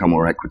fixed income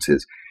or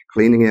equities.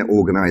 Cleaning it,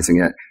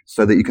 organizing it,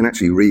 so that you can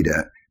actually read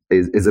it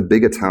is a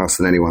bigger task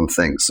than anyone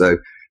thinks. So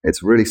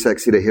it's really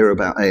sexy to hear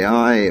about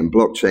AI and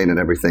blockchain and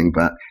everything,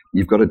 but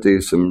you've got to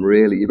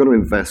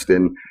invest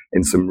in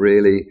some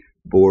really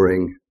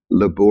boring,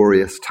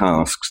 laborious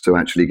tasks to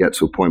actually get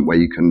to a point where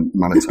you can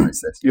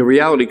monetize this. Your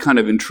reality kind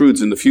of intrudes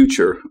in the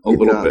future a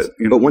little bit.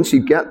 But once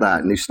you get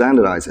that and you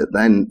standardize it,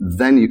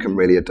 then you can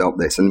really adopt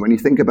this. And when you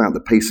think about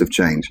the pace of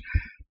change,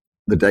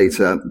 the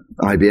data,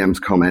 IBM's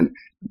comment,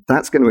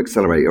 that's going to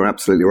accelerate. You're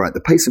absolutely right.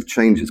 The pace of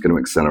change is going to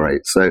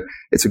accelerate. So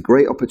it's a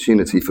great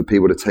opportunity for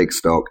people to take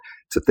stock,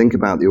 to think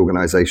about the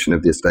organization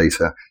of this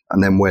data,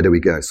 and then where do we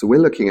go? So we're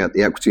looking at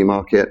the equity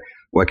market,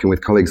 working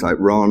with colleagues like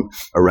Ron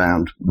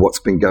around what's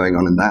been going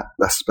on in that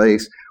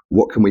space.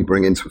 What can we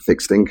bring into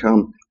fixed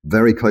income?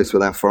 Very close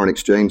with our foreign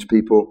exchange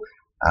people.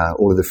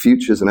 all of the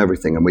futures and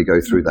everything, and we go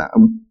through that.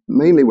 And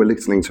mainly we're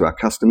listening to our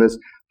customers,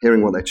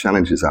 hearing what their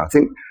challenges are. I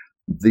think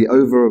the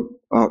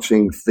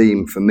overarching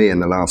theme for me in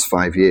the last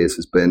 5 years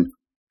has been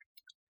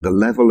the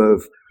level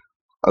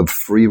of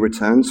free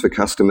returns for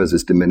customers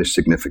has diminished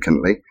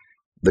significantly.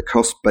 The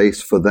cost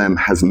base for them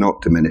has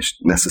not diminished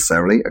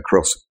necessarily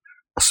across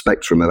a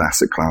spectrum of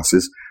asset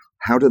classes.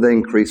 How do they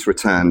increase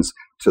returns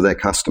to their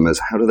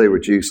customers? How do they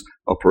reduce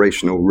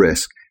operational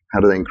risk? How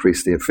do they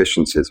increase the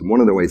efficiencies? And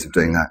one of the ways of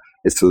doing that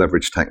is to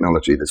leverage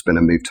technology. There's been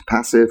a move to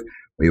passive.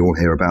 We all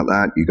hear about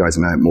that. You guys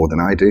know it more than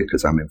I do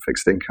because I'm in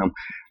fixed income.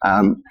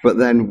 But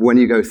then when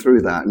you go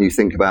through that and you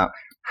think about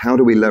how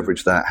do we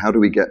leverage that? How do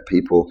we get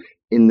people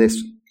in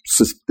this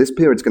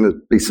period's going to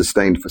be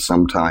sustained for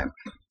some time.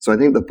 So I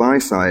think the buy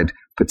side,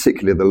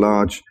 particularly the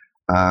large,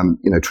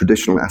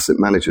 traditional asset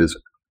managers,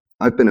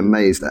 I've been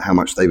amazed at how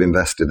much they've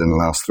invested in the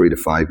last 3 to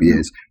 5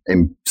 years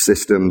in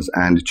systems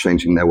and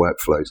changing their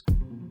workflows.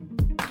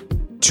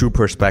 Two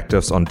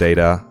perspectives on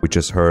data. We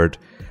just heard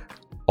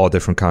all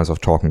different kinds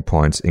of talking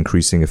points,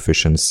 increasing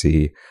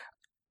efficiency,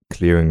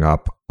 clearing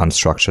up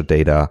unstructured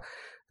data.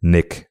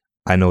 Nick,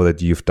 I know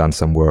that you've done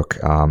some work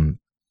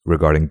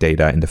regarding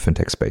data in the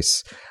fintech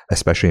space,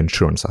 especially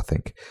insurance, I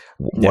think.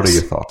 What are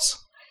your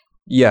thoughts?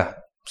 Yeah.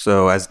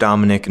 So as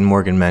Dominic and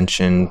Morgan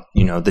mentioned,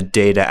 the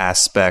data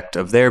aspect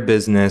of their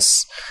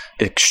business,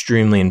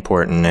 extremely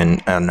important.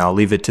 And I'll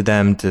leave it to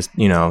them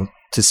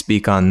to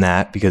speak on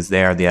that because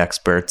they are the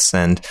experts.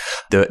 And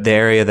the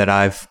area that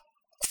I've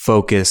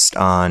focused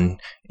on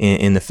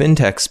in the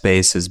fintech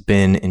space has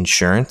been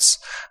insurance.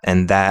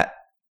 And that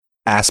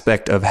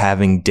aspect of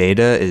having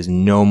data is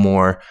no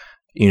more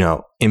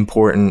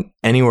important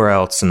anywhere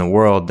else in the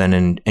world than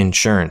in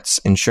insurance.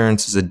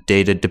 Insurance is a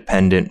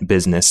data-dependent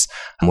business.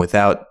 And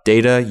without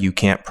data, you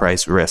can't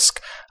price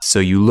risk. So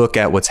you look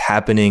at what's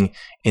happening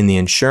in the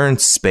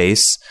insurance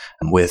space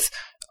with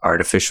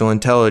artificial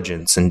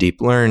intelligence and deep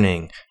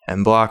learning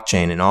and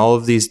blockchain and all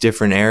of these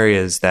different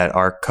areas that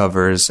ARK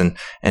covers and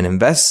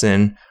invests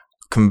in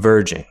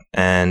converging.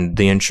 And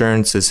the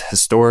insurance has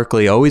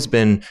historically always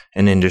been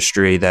an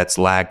industry that's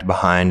lagged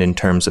behind in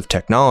terms of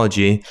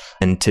technology.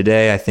 And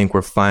today, I think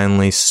we're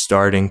finally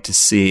starting to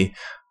see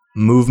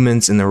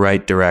movements in the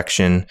right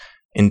direction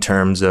in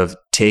terms of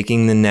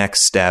taking the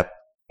next step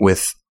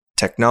with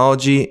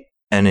technology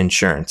and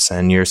insurance.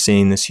 And you're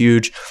seeing this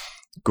huge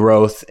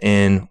growth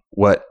in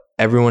what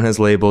everyone has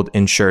labeled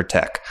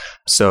insurtech.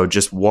 So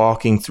just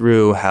walking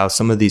through how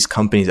some of these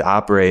companies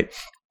operate,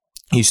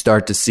 you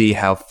start to see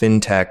how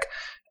fintech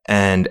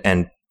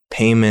and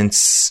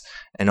payments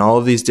and all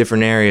of these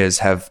different areas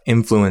have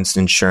influenced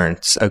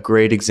insurance. A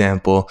great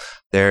example,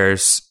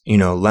 there's,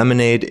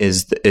 Lemonade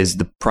is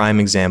the prime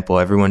example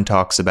everyone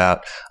talks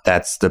about.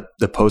 That's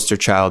the poster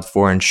child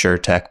for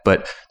insurtech.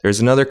 But there's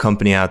another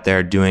company out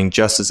there doing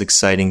just as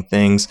exciting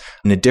things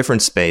in a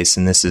different space,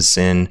 and this is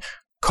in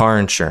car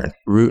insurance,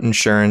 Root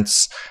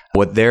Insurance.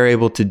 What they're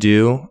able to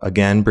do,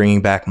 again,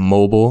 bringing back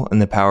mobile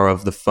and the power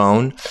of the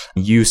phone.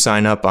 You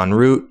sign up on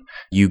Root,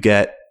 you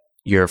get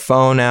your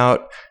phone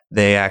out,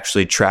 they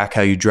actually track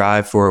how you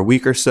drive for a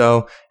week or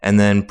so, and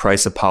then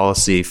price a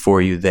policy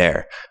for you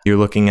there. You're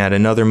looking at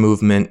another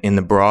movement in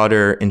the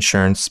broader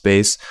insurance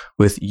space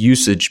with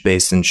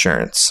usage-based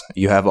insurance.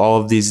 You have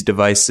all of these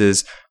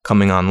devices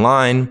coming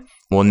online.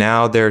 Well,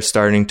 now they're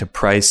starting to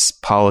price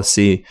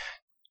policy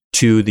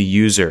to the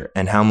user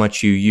and how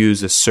much you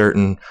use a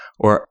certain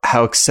or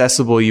how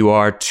accessible you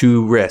are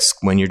to risk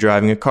when you're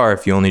driving a car.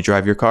 If you only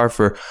drive your car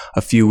for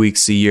a few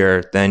weeks a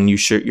year, then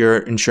your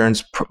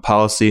insurance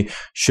policy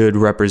should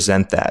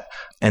represent that.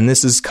 And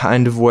this is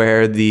kind of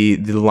where the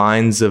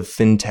lines of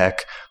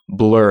fintech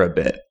blur a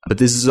bit. But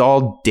this is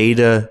all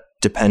data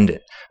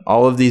dependent.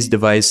 All of these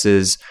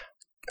devices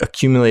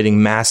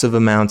accumulating massive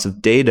amounts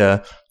of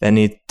data that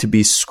need to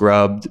be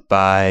scrubbed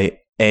by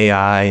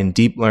AI and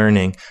deep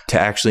learning to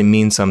actually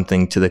mean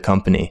something to the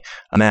company.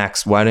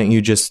 Max, why don't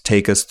you just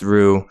take us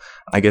through,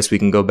 I guess we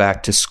can go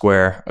back to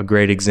Square, a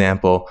great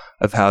example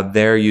of how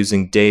they're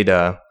using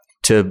data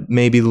to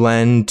maybe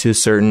lend to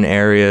certain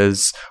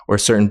areas or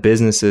certain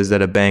businesses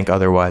that a bank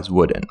otherwise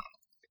wouldn't.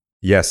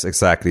 Yes,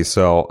 exactly.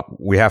 So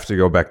we have to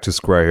go back to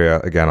Square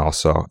here again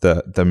also.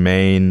 The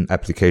main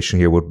application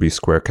here would be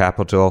Square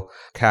Capital.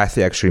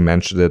 Cathie actually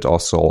mentioned it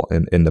also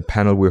in the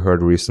panel we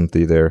heard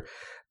recently there.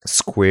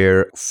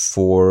 Square,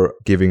 for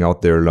giving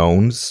out their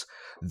loans,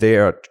 they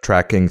are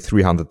tracking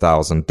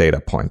 300,000 data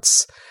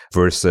points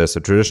versus a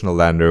traditional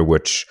lender,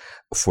 which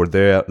for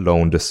their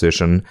loan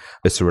decision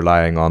is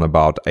relying on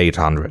about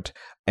 800.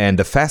 And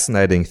the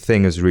fascinating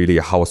thing is really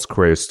how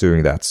Square is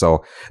doing that.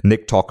 So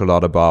Nick talked a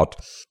lot about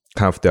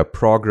kind of their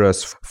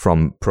progress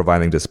from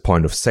providing this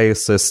point of sale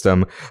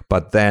system,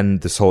 but then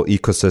this whole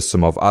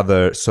ecosystem of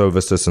other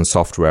services and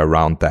software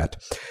around that.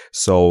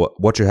 So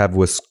what you have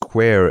with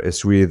Square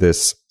is really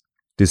this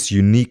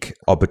unique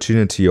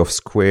opportunity of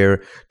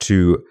Square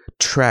to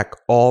track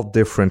all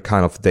different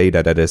kind of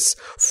data that is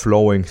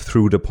flowing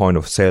through the point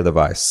of sale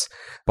device,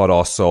 but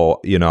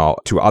also,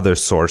 to other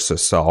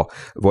sources. So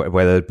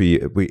whether it be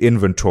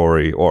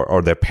inventory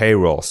or their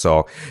payroll.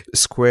 So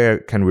Square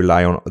can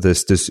rely on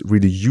this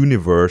really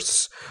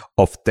universe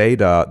of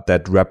data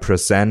that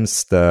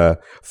represents the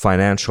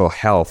financial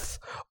health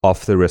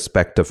of the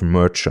respective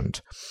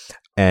merchant.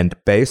 And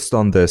based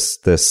on this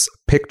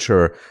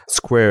picture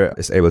Square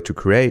is able to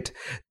create,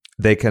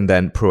 they can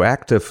then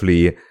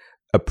proactively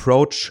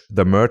approach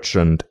the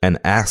merchant and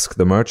ask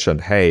the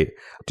merchant, hey,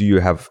 do you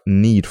have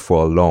need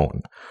for a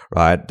loan?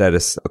 Right? That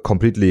is a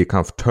completely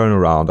kind of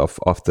turnaround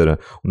of the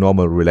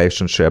normal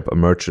relationship a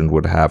merchant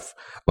would have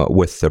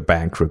with the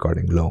bank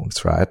regarding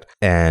loans, right?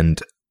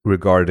 And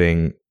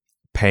regarding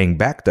paying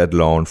back that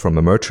loan from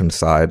the merchant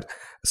side,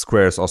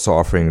 Square is also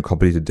offering a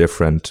completely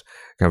different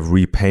kind of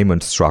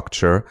repayment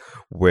structure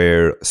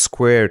where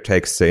Square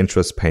takes the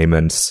interest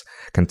payments,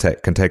 can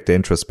take the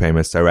interest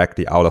payments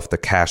directly out of the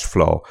cash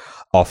flow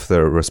of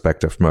the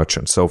respective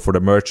merchant. So for the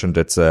merchant,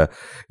 it's a,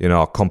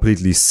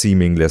 completely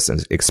seamless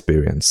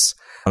experience.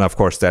 And of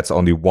course, that's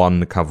only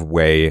one kind of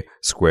way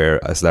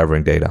Square is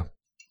leveraging data.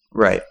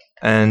 Right.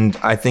 And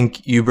I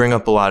think you bring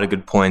up a lot of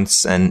good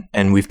points,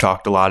 and we've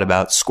talked a lot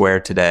about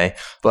Square today,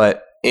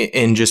 but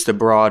in just a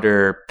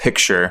broader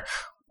picture,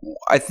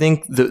 I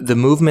think the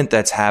movement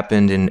that's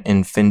happened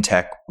in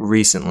fintech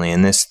recently,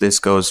 and this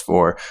goes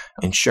for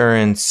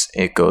insurance,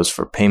 it goes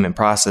for payment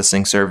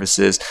processing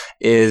services,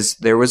 is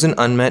there was an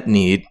unmet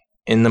need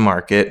in the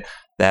market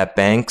that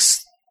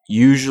banks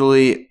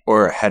usually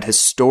or had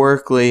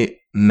historically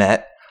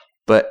met,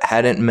 but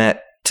hadn't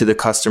met to the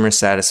customer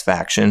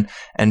satisfaction.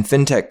 And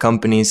fintech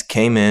companies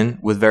came in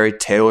with very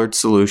tailored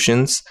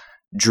solutions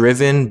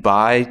driven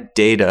by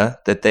data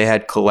that they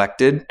had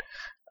collected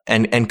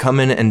and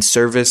come in and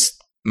service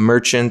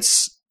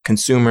merchants,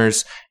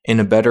 consumers in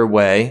a better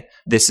way.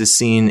 This is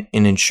seen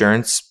in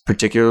insurance,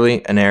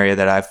 particularly an area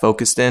that I've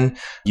focused in.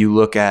 You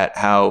look at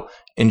how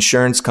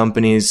insurance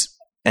companies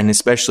and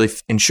especially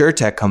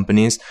insurtech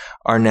companies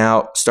are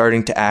now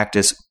starting to act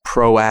as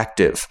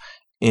proactive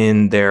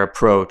in their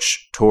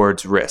approach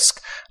towards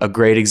risk. A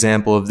great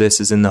example of this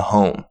is in the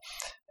home.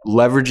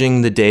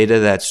 Leveraging the data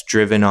that's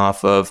driven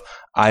off of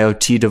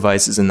IoT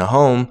devices in the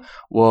home,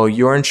 well,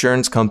 your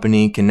insurance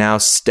company can now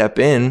step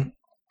in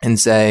and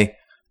say,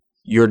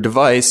 your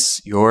device,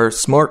 your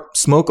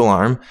smoke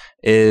alarm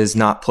is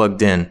not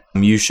plugged in.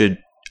 You should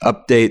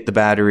update the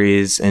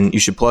batteries and you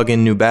should plug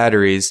in new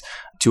batteries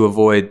to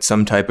avoid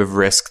some type of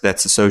risk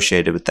that's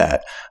associated with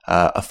that,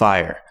 a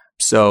fire.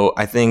 So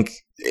I think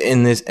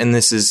in this, and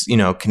this is,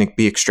 can it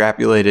be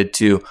extrapolated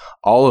to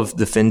all of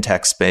the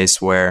fintech space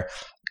where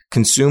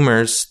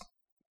consumers,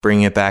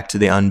 bringing it back to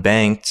the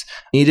unbanked,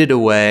 needed a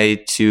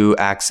way to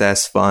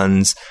access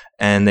funds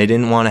and they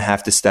didn't want to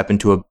have to step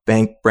into a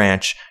bank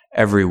branch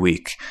every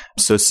week.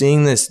 So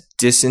seeing this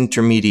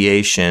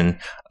disintermediation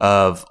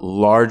of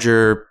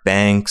larger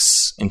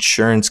banks,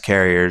 insurance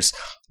carriers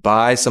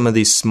by some of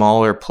these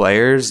smaller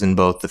players in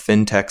both the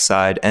fintech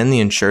side and the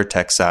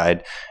insurtech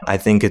side, I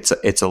think it's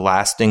a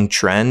lasting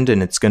trend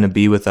and it's going to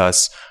be with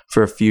us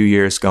for a few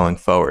years going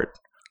forward.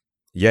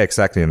 Yeah,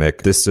 exactly,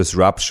 Nick. This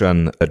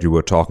disruption that you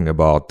were talking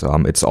about,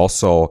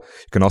 you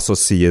can also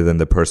see it in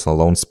the personal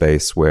loan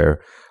space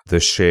where the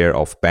share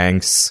of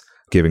banks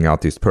giving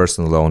out these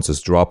personal loans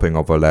is dropping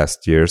over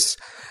last years,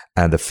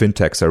 and the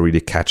fintechs are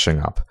really catching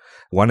up.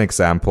 One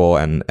example,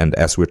 and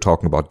as we're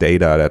talking about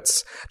data,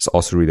 it's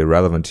also really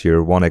relevant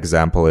here. One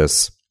example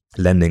is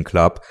Lending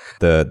Club,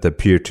 the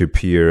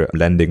peer-to-peer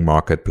lending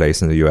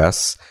marketplace in the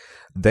US.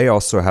 They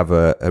also have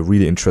a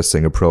really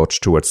interesting approach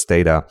towards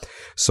data.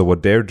 So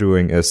what they're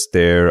doing is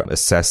they're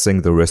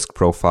assessing the risk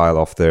profile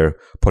of their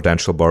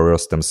potential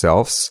borrowers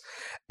themselves.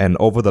 And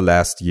over the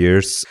last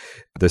years,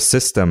 the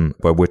system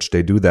by which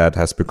they do that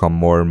has become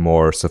more and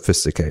more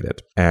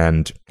sophisticated.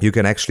 And you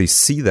can actually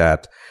see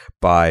that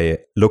by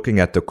looking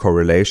at the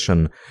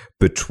correlation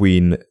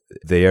between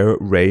their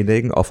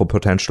rating of a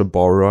potential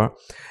borrower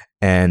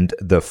and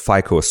the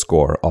FICO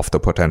score of the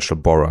potential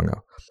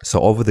borrower.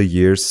 So over the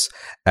years,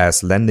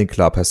 as Lending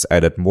Club has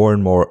added more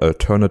and more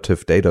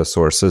alternative data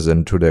sources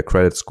into their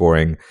credit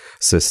scoring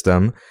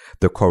system,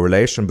 the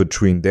correlation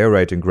between their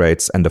rating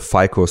grades and the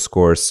FICO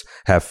scores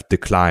have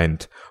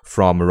declined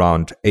from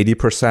around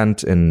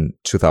 80% in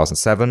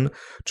 2007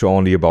 to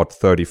only about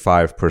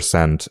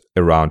 35%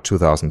 around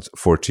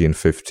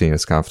 2014-15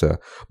 is kind of the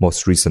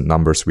most recent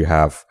numbers we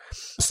have.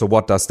 So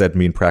what does that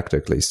mean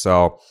practically?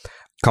 So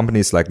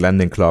companies like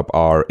Lending Club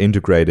are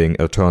integrating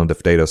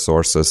alternative data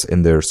sources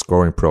in their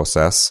scoring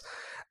process.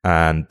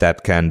 And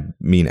that can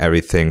mean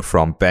everything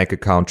from bank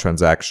account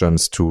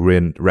transactions to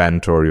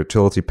rent or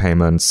utility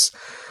payments,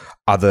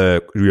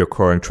 other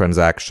recurring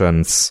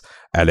transactions,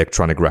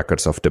 electronic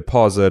records of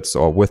deposits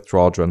or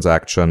withdrawal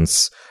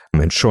transactions,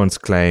 insurance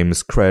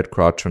claims, credit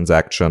card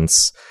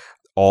transactions,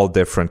 all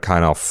different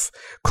kind of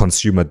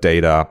consumer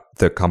data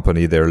the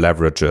company there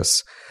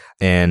leverages.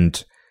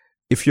 And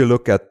if you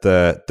look at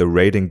the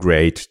rating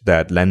grade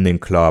that Lending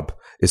Club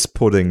is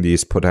putting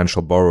these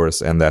potential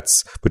borrowers, and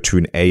that's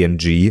between A and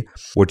G.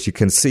 What you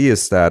can see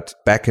is that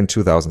back in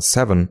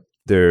 2007,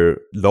 their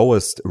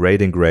lowest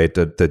rating grade,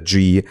 the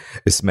G,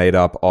 is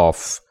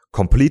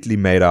completely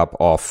made up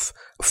of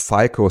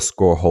FICO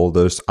score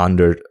holders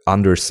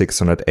under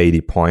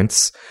 680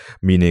 points,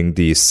 meaning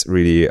these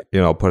really,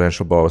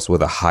 potential borrowers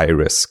with a high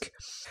risk.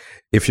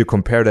 If you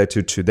compare that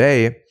to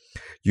today,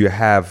 you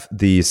have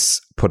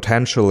these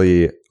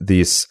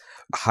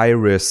high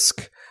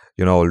risk,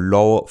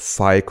 low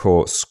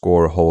FICO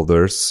score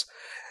holders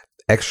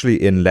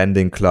actually in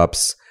lending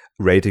clubs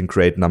rating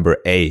grade number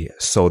A,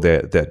 so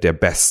their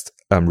best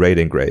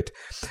rating grade.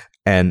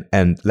 And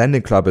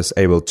Lending Club is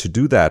able to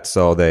do that,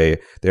 so they're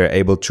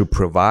able to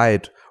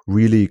provide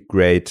really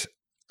great,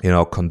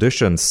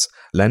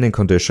 lending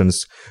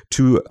conditions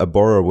to a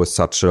borrower with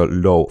such a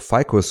low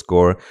FICO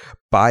score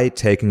by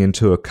taking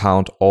into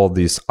account all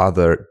these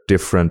other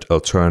different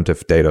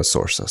alternative data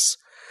sources.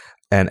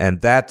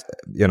 And that,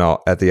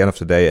 at the end of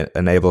the day,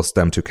 enables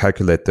them to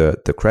calculate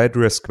the credit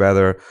risk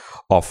better,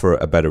 offer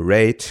a better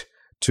rate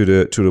to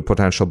the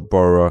potential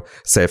borrower,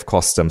 save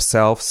costs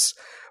themselves,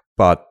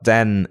 but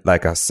then,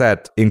 like I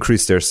said,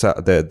 increase their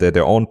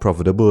own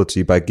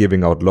profitability by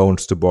giving out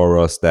loans to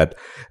borrowers that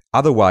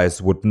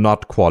otherwise would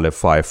not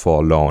qualify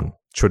for a loan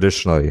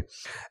traditionally.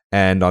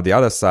 And on the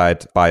other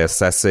side, by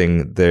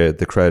assessing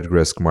the credit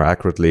risk more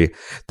accurately,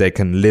 they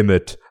can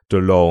limit the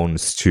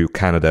loans to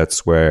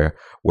candidates where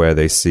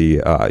they see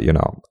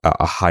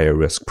a higher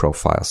risk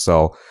profile.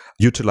 So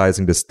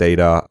utilizing this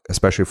data,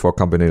 especially for a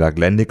company like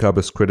Lending Club,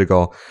 is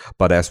critical.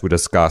 But as we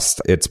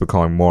discussed, it's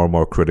becoming more and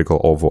more critical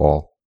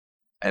overall.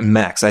 And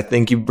Max, I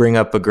think you bring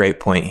up a great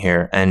point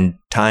here, and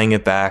tying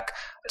it back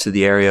to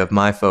the area of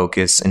my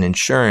focus in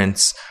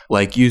insurance,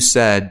 like you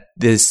said,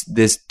 this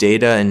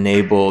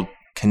data-enabled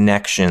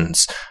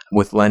connections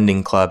with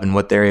Lending Club and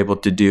what they're able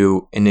to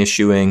do in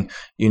issuing,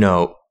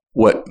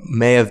 what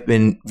may have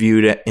been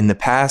viewed in the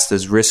past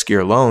as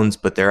riskier loans,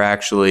 but they're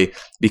actually,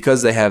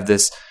 because they have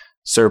this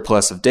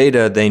surplus of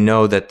data, they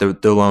know that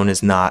the loan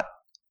is not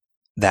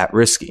that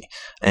risky.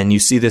 And you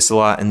see this a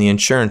lot in the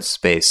insurance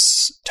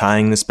space,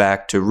 tying this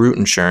back to Root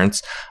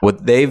Insurance.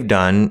 What they've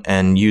done,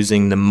 and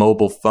using the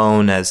mobile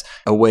phone as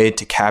a way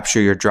to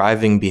capture your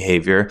driving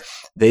behavior,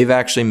 they've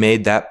actually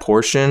made that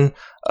portion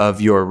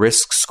of your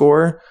risk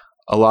score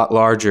a lot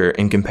larger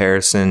in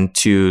comparison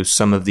to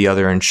some of the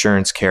other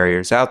insurance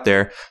carriers out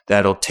there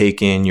that'll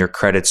take in your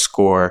credit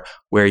score,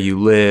 where you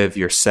live,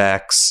 your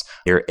sex,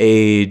 your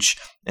age,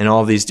 and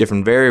all these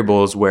different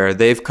variables, where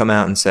they've come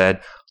out and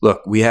said, look,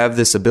 we have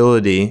this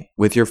ability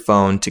with your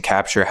phone to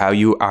capture how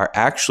you are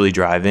actually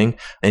driving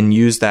and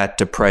use that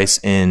to price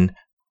in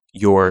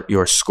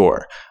your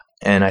score.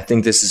 And I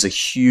think this is a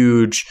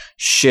huge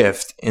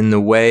shift in the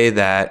way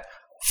that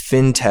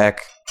fintech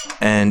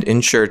and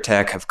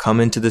insurtech have come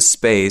into the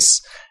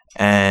space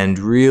and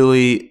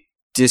really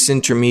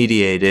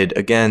disintermediated,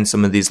 again,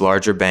 some of these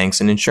larger banks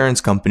and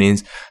insurance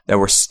companies that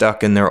were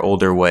stuck in their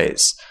older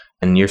ways.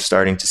 And you're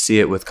starting to see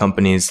it with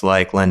companies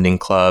like Lending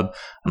Club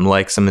and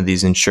like some of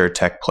these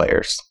insurtech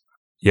players.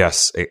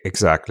 Yes,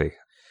 exactly.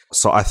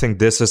 So I think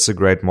this is a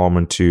great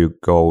moment to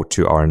go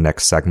to our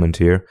next segment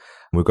here.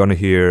 We're going to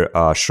hear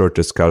a short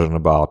discussion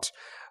about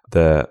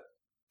the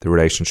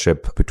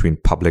relationship between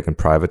public and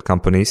private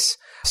companies.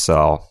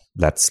 So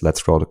let's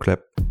roll the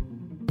clip.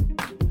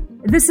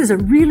 This is a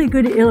really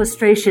good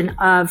illustration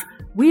of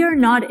we are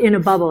not in a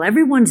bubble.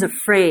 Everyone's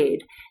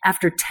afraid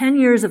after 10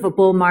 years of a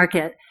bull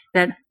market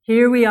that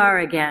here we are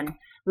again,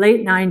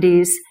 late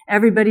 90s,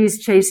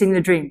 everybody's chasing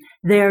the dream.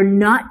 They're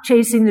not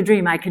chasing the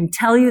dream. I can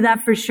tell you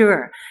that for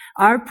sure.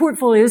 Our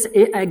portfolios,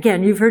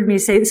 again,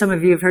 some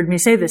of you have heard me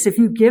say this. If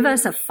you give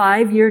us a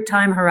 5-year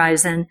time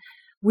horizon,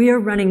 we are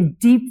running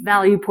deep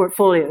value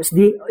portfolios.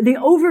 The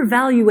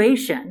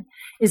overvaluation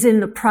is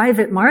in the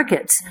private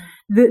markets.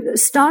 The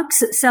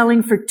stocks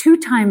selling for 2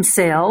 times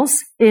sales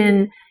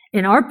in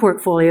our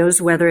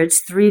portfolios, whether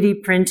it's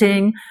 3D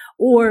printing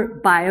or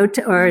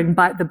in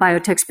the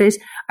biotech space,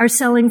 are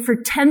selling for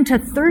 10 to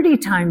 30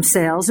 times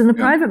sales in the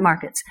private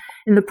markets.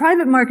 In the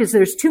private markets,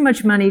 there's too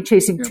much money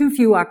chasing too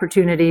few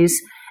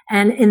opportunities.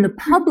 And in the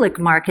public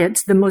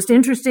markets, the most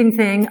interesting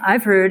thing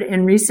I've heard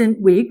in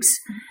recent weeks,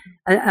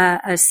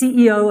 a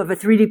CEO of a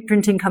 3D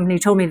printing company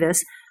told me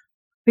this,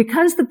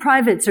 because the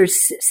privates are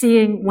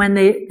seeing when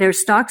their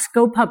stocks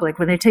go public,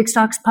 when they take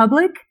stocks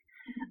public,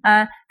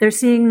 they're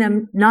seeing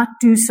them not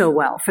do so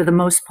well for the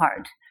most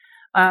part.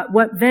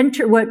 What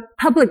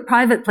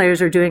public-private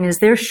players are doing is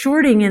they're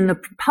shorting in the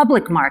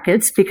public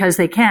markets because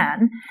they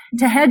can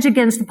to hedge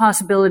against the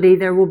possibility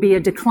there will be a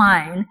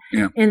decline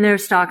in their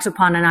stocks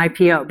upon an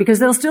IPO, because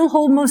they'll still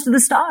hold most of the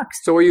stocks.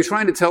 So are you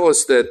trying to tell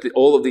us that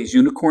all of these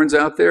unicorns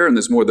out there, and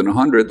there's more than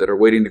 100 that are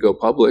waiting to go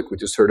public, we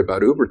just heard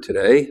about Uber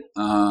today,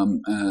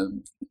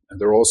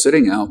 they're all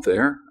sitting out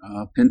there,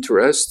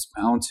 Pinterest,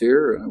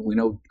 Palantir, we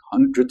know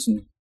hundreds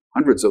and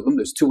hundreds of them.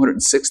 There's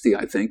 260,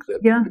 I think,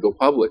 that want to go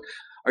public.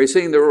 Are you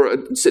saying they're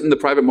sitting in the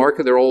private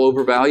market, they're all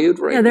overvalued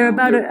right now? Yeah, they're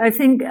about, I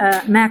think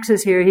Max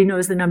is here, he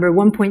knows the number,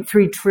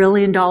 $1.3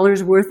 trillion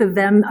worth of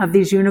them, of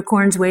these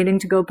unicorns waiting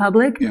to go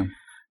public. Yeah.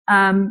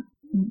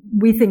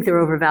 we think they're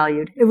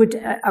overvalued.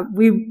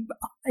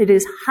 It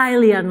is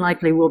highly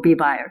unlikely we'll be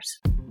buyers.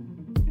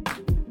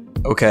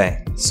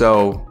 Okay,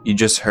 so you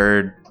just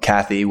heard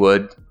Cathie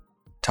Wood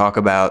talk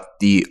about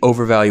the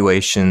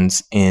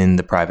overvaluations in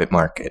the private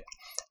market.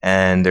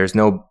 And there's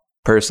no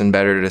person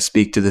better to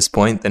speak to this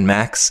point than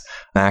Max.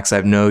 Max,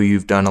 I know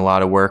you've done a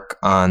lot of work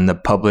on the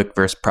public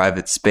versus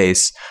private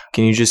space.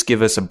 Can you just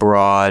give us a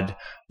broad,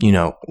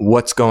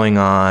 what's going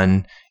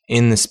on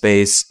in the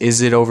space?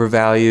 Is it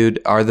overvalued?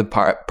 Are the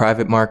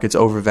private markets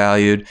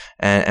overvalued?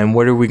 And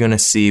what are we going to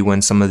see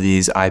when some of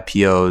these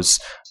IPOs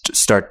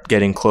start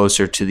getting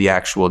closer to the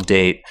actual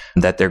date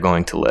that they're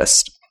going to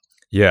list?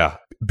 Yeah.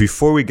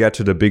 Before we get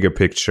to the bigger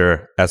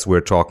picture, as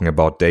we're talking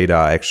about data,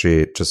 I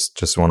actually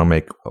just want to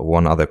make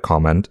one other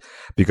comment,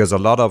 because a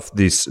lot of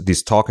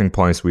these talking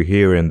points we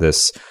hear in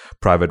this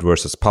private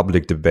versus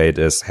public debate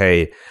is,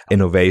 hey,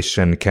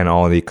 innovation can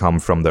only come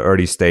from the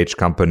early stage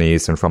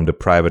companies and from the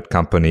private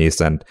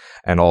companies, and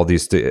all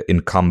these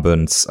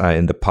incumbents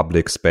in the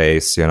public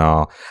space,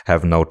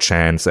 have no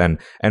chance. And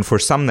for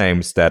some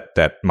names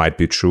that might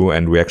be true,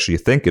 and we actually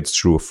think it's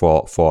true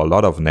for a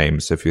lot of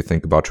names if you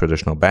think about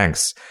traditional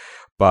banks.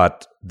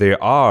 But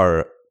there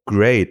are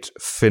great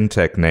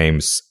fintech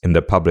names in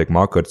the public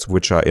markets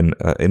which are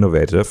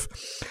innovative,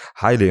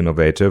 highly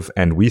innovative,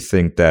 and we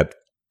think that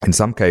in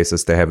some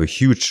cases they have a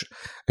huge,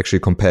 actually,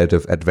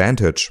 competitive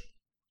advantage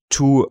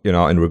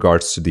in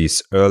regards to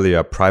these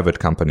earlier private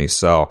companies.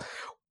 So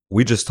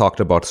we just talked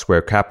about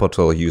Square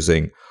Capital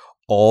using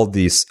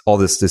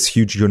this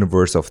huge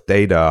universe of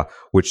data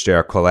which they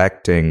are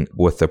collecting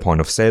with the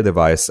point of sale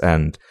device,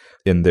 and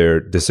in their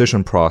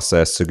decision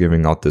process to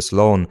giving out this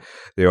loan,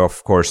 they are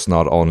of course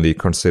not only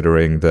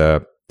considering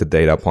the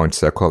data points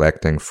they're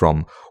collecting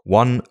from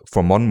one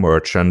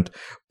merchant,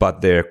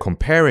 but they're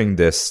comparing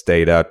this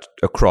data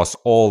across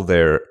all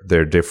their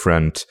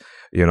different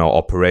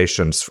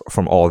operations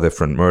from all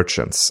different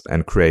merchants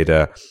and create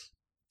a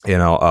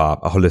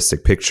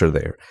holistic picture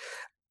there.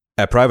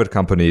 A private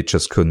company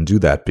just couldn't do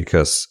that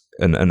because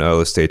an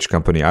early stage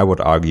company, I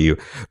would argue,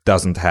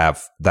 doesn't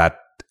have that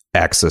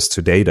access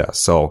to data.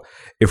 So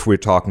if we're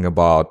talking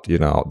about,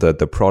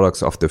 the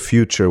products of the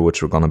future,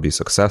 which are going to be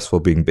successful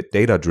being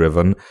data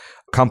driven,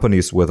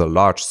 companies with a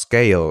large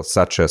scale,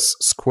 such as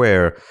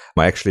Square,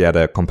 are actually at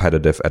a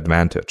competitive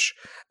advantage.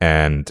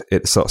 And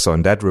so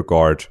in that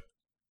regard,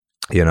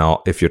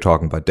 if you're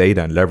talking about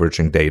data and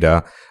leveraging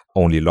data,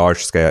 only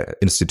large scale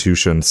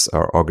institutions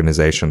or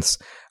organizations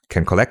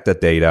can collect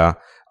that data.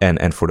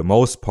 And for the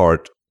most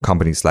part,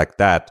 companies like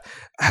that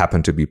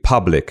happen to be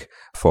public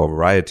for a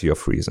variety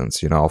of reasons.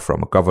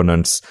 From a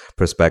governance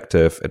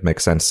perspective, it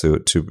makes sense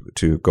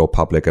to go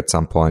public at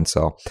some point.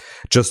 So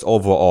just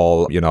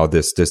overall,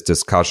 this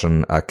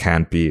discussion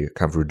can't be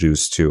kind of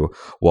reduced to,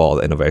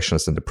 well,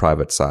 innovations in the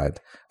private side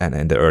and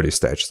in the early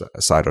stage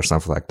side or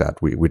something like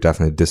that. We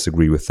definitely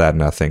disagree with that.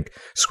 And I think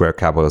Square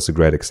Capital is a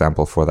great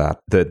example for that.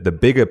 The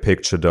bigger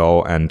picture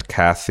though, and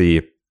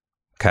Cathie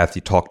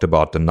talked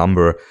about the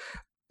number.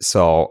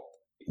 So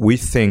we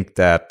think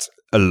that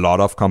a lot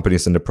of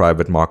companies in the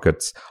private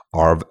markets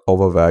are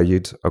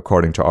overvalued.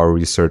 According to our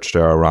research,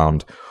 there are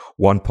around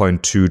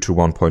 $1.2 to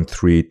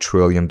 $1.3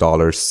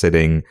 trillion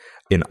sitting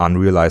in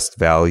unrealized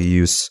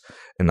values,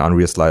 in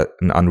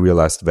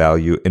unrealized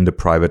value in the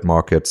private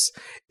markets,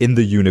 in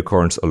the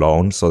unicorns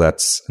alone. So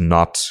that's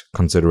not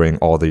considering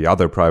all the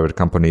other private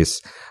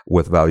companies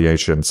with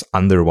valuations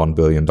under $1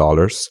 billion.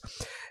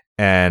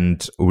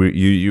 And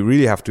you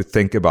really have to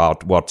think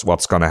about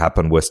what's going to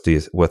happen with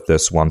this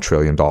 $1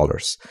 trillion.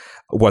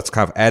 What's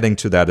kind of adding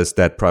to that is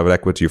that private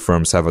equity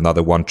firms have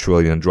another 1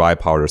 trillion dry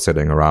powder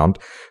sitting around.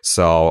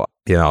 So,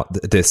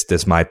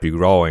 this might be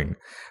growing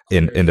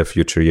in the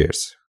future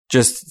years.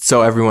 Just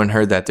so everyone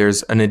heard that,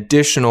 there's an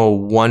additional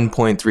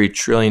 $1.3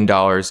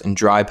 trillion in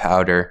dry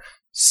powder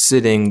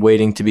sitting,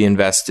 waiting to be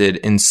invested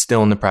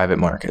still in the private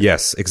market.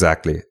 Yes,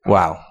 exactly.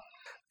 Wow.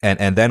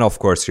 And then, of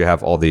course, you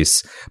have all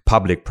these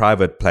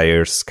public-private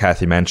players.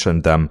 Cathie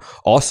mentioned them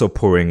also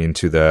pouring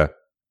into the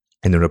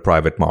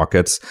private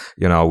markets.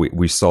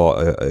 We saw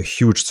a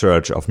huge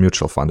surge of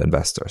mutual fund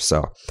investors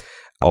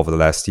over the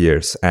last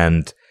years.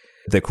 And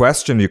the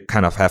question you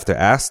kind of have to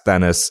ask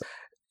then is,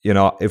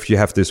 if you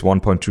have this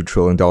 $1.2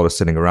 trillion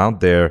sitting around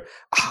there,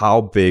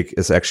 how big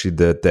is actually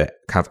the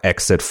kind of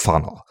exit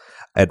funnel?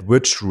 At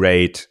which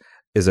rate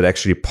is it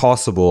actually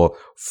possible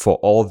for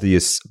all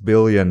these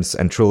billions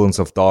and trillions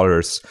of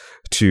dollars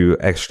to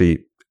actually,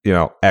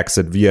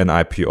 exit via an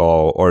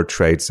IPO or a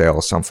trade sale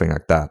or something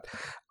like that?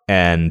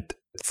 And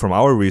from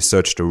our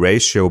research, the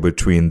ratio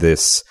between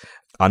this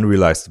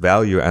unrealized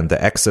value and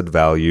the exit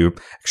value,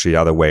 actually the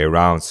other way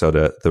around. So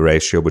the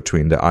ratio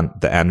between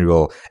the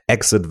annual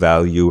exit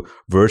value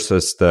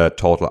versus the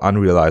total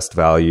unrealized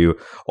value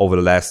over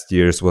the last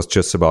years was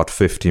just about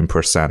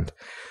 15%.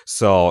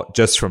 So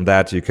just from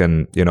that, you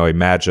can,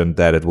 imagine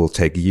that it will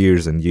take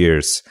years and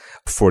years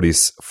for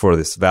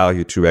this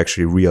value to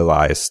actually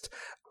realized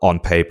on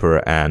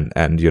paper and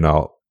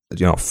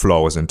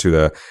flows into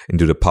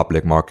the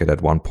public market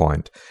at one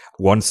point.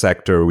 One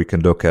sector we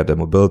can look at, the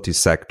mobility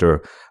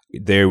sector,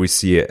 there we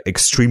see an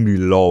extremely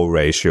low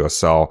ratio.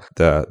 So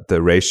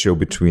the ratio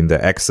between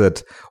the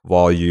exit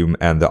volume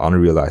and the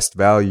unrealized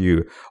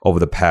value over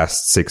the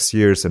past 6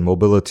 years in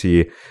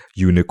mobility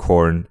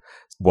unicorn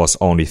was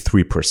only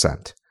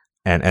 3%.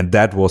 And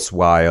that was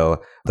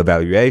while the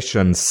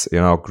valuations,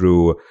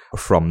 grew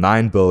from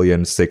 9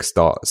 billion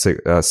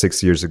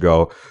 6 years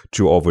ago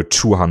to over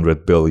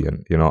 200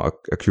 billion,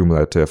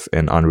 accumulative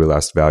in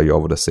unrealized value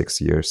over the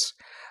 6 years.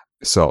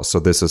 So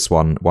this is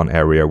one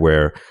area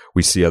where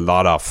we see a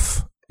lot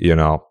of,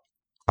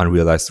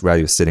 unrealized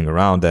value sitting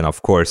around. And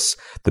of course,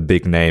 the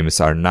big names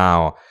are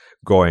now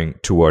going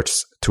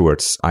towards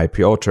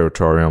IPO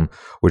territorium,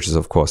 which is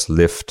of course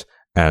Lyft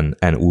and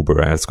Uber.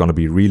 And it's going to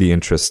be really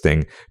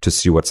interesting to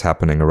see what's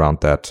happening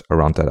around that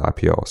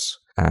IPOs.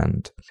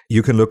 And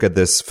you can look at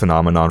this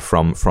phenomenon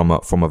from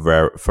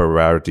a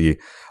variety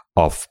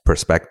of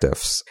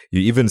perspectives.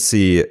 You even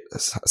see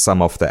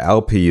some of the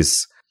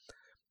LPs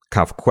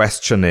kind of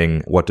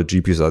questioning what the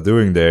GPs are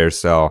doing there.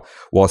 So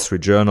Wall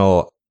Street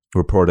Journal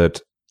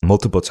reported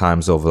multiple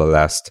times over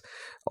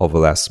the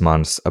last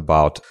months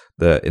about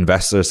the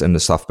investors in the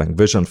SoftBank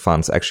Vision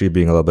funds actually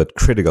being a little bit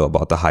critical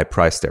about the high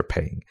price they're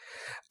paying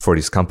for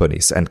these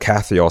companies. And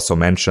Cathie also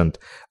mentioned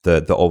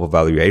the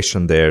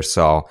overvaluation there.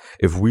 So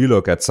if we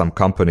look at some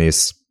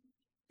companies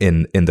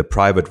in the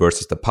private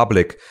versus the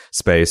public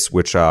space,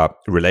 which are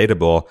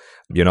relatable,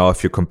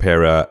 if you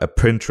compare a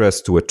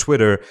Pinterest to a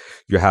Twitter,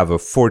 you have a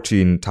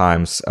 14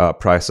 times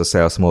price to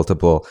sales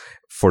multiple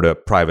for the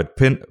private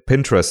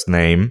Pinterest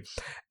name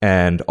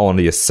and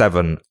only a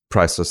 7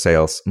 price to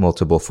sales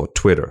multiple for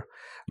Twitter.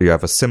 You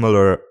have a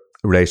similar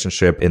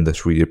relationship in the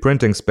 3D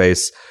printing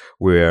space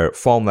where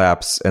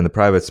Formlabs in the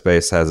private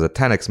space has a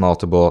 10x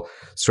multiple.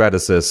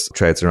 Stratasys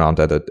trades around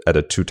at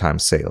a 2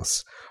 times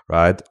sales.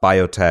 Right?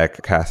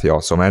 Biotech, Cathie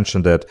also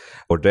mentioned it.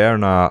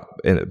 Moderna,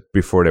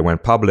 before they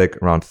went public,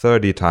 around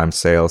 30 times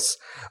sales.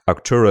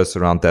 Arcturus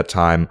around that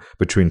time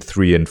between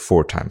 3 and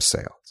 4 times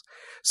sales.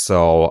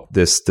 So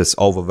this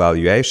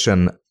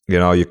overvaluation,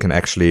 you can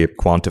actually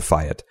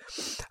quantify it.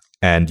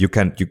 And you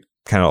can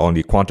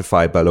only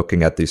quantify it by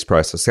looking at these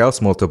price to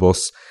sales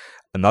multiples.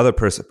 Another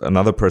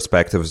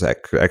perspective is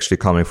actually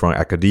coming from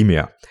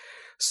academia.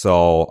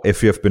 So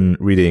if you've been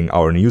reading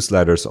our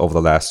newsletters over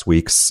the last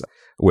weeks,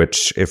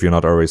 which if you're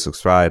not already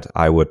subscribed,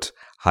 I would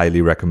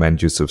highly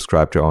recommend you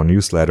subscribe to our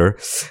newsletter.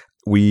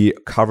 We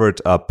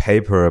covered a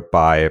paper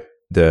by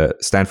the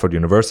Stanford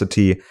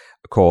University,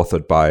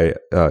 co-authored by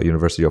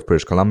University of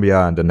British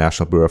Columbia and the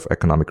National Bureau of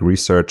Economic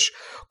Research,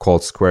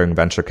 called Squaring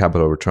Venture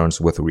Capital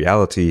Returns with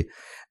Reality.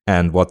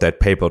 And what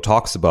that paper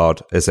talks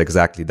about is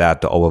exactly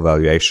that, the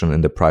overvaluation in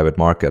the private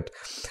market.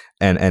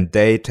 And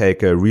they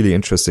take a really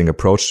interesting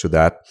approach to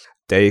that.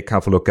 They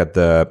kind of look at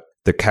the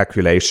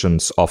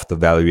calculations of the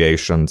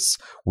valuations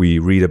we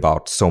read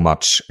about so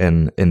much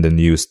in the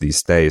news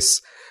these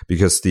days,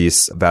 because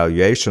these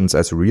valuations,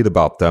 as we read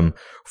about them,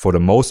 for the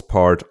most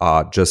part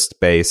are just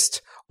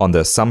based on the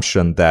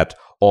assumption that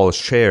all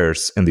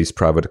shares in these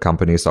private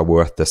companies are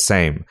worth the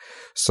same.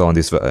 So in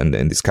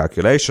these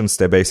calculations,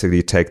 they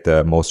basically take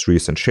the most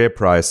recent share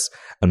price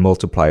and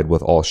multiply it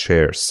with all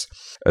shares,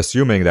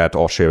 assuming that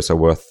all shares are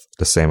worth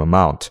the same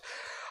amount.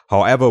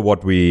 However,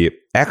 what we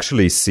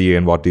actually see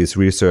and what these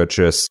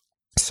researchers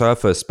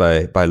surface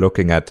by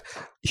looking at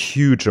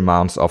huge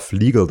amounts of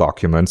legal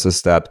documents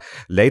is that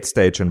late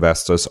stage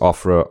investors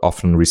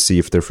often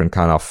receive different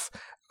kind of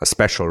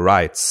special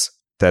rights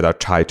that are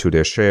tied to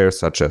their shares,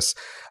 such as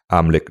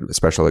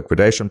special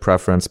liquidation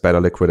preference,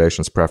 better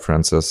liquidations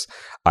preferences,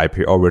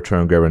 IPO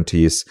return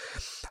guarantees,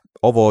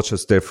 overall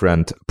just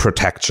different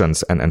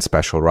protections and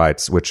special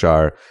rights which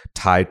are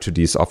tied to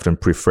these often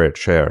preferred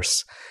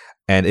shares.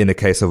 And in the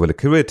case of a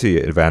liquidity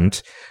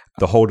event,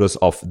 the holders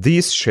of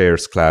these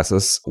shares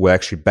classes will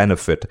actually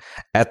benefit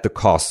at the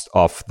cost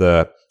of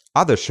the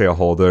other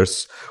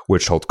shareholders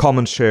which hold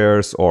common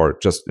shares or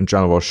just in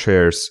general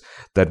shares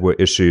that were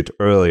issued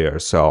earlier.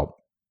 So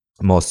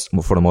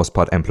for the most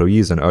part,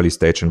 employees and early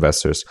stage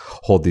investors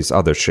hold these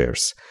other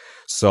shares.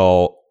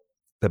 So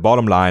the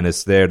bottom line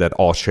is there that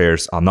all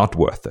shares are not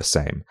worth the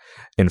same.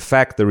 In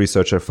fact, the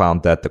researcher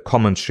found that the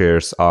common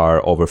shares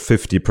are over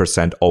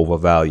 50%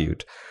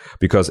 overvalued,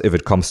 because if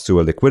it comes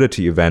to a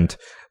liquidity event,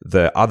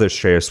 the other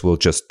shares will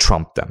just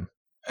trump them.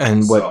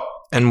 And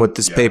what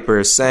this paper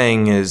is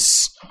saying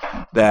is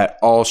that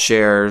all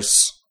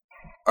shares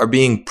are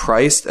being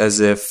priced as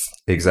if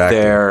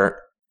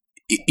they're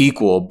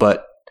equal,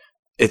 but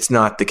it's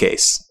not the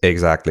case.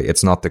 Exactly,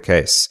 it's not the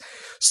case.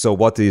 So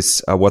what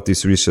these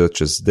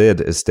researchers did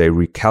is they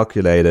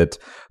recalculated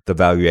the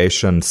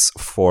valuations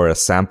for a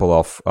sample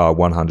of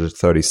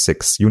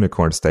 136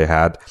 unicorns they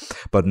had,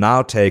 but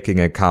now taking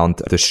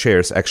account the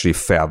shares actually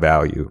fair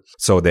value.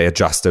 So they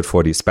adjusted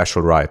for these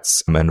special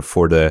rights and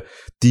for the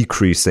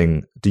decrease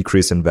in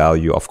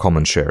value of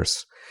common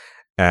shares.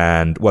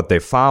 And what they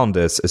found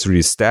is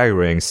really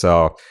staggering.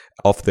 So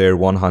of their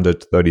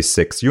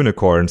 136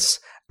 unicorns,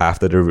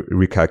 after they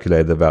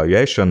recalculated the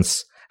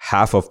valuations,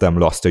 half of them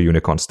lost their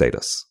unicorn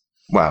status.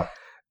 Wow.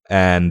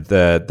 And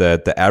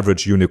the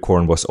average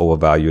unicorn was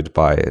overvalued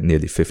by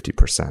nearly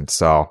 50%.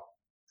 So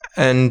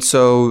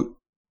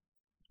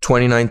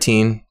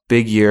 2019,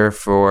 big year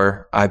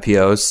for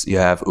IPOs. You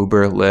have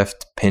Uber,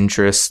 Lyft,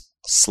 Pinterest,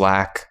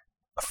 Slack,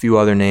 a few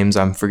other names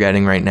I'm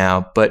forgetting right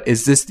now. But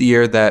is this the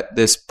year that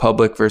this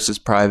public versus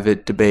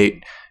private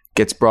debate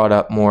gets brought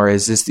up more?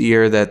 Is this the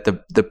year that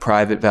the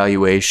private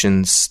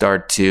valuations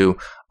start to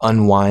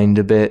unwind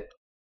a bit?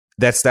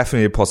 That's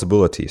definitely a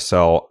possibility.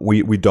 So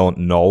we don't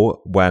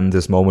know when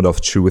this moment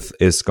of truth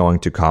is going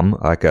to come.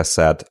 Like I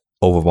said,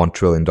 over $1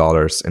 trillion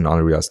in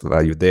unrealized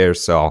value there.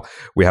 So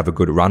we have a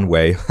good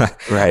runway,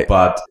 right?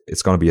 But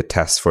it's going to be a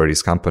test for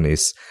these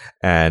companies,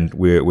 and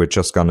we're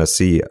just going to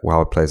see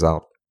how it plays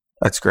out.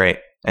 That's great.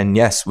 And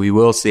yes, we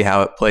will see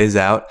how it plays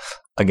out.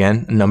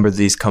 Again, a number of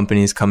these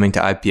companies coming to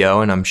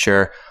IPO, and I'm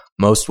sure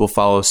most will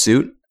follow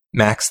suit.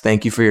 Max,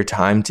 thank you for your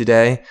time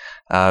today.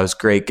 It was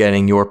great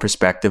getting your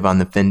perspective on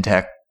the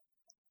fintech,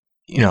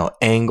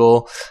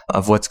 angle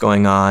of what's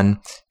going on.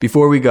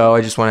 Before we go,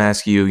 I just want to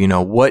ask you,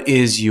 what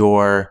is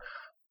your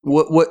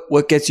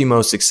what gets you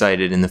most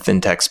excited in the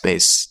fintech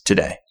space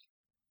today?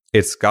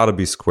 It's got to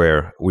be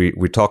Square. We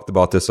talked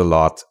about this a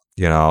lot.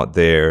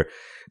 They're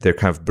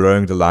kind of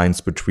blurring the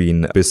lines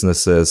between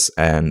businesses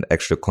and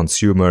actual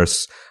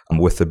consumers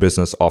with the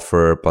business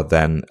offer, but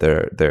then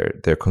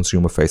their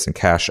consumer-facing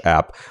cash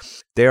app.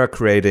 They are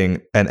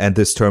creating, and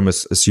this term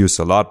is used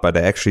a lot, but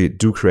they actually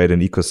do create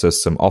an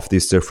ecosystem of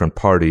these different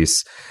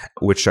parties,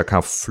 which are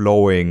kind of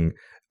flowing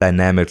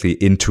dynamically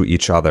into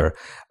each other.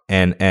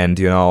 And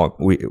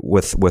we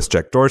with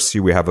Jack Dorsey,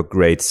 we have a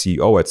great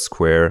CEO at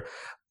Square,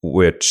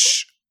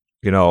 which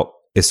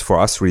is for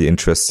us really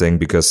interesting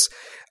because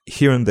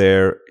here and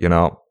there,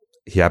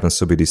 he happens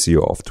to be the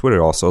CEO of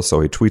Twitter also,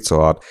 so he tweets a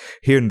lot.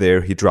 Here and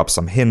there, he drops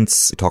some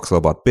hints. He talks a lot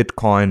about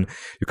Bitcoin.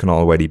 You can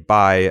already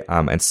buy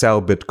and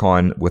sell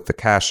Bitcoin with the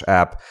Cash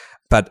app.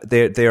 But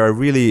there are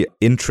really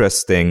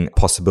interesting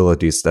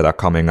possibilities that are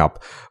coming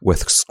up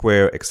with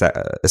Square,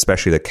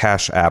 especially the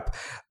Cash app,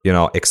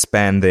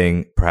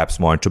 expanding perhaps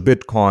more into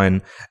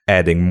Bitcoin,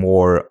 adding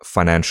more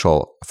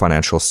financial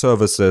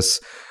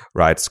services.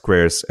 Right,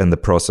 Square's in the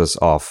process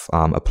of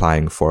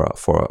applying for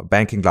a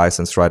banking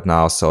license right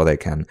now, so they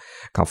can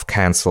kind of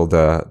cancel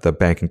the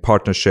banking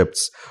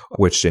partnerships,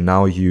 which they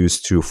now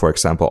use to, for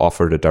example,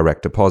 offer the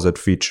direct deposit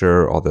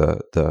feature or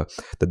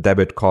the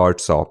debit card.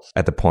 So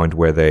at the point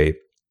where they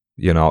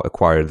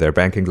acquire their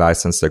banking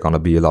license, they're going to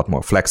be a lot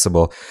more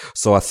flexible.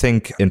 So I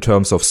think in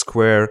terms of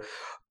Square,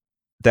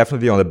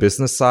 definitely on the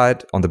business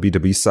side, on the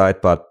B2B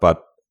side, but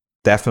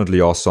definitely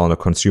also on the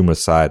consumer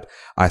side,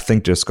 I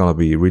think there's going to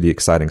be really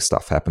exciting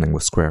stuff happening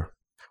with Square.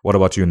 What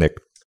about you, Nick?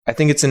 I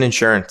think it's in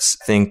insurance.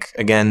 I think,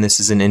 again, this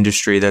is an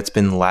industry that's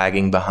been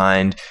lagging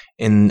behind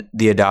in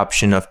the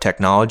adoption of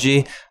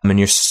technology.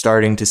 You're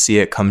starting to see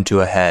it come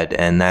to a head,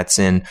 and that's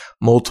in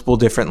multiple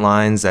different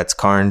lines. That's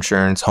car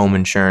insurance, home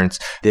insurance,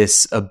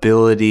 this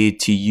ability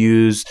to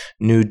use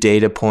new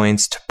data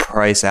points to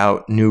price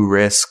out new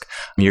risk.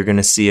 You're going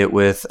to see it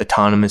with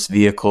autonomous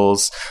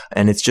vehicles.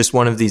 And it's just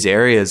one of these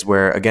areas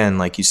where, again,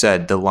 like you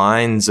said, the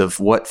lines of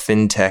what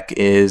fintech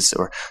is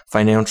or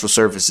financial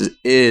services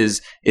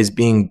is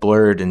being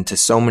blurred into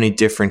so many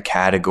different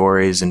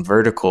categories and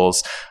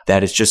verticals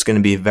that it's just going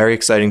to be very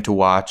exciting to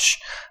watch.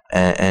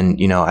 And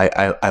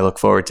I look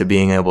forward to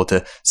being able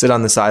to sit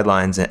on the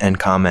sidelines and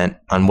comment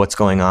on what's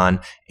going on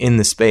in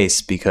the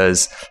space,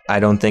 because I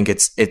don't think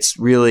it's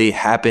really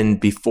happened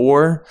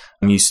before.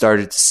 You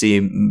started to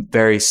see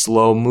very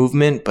slow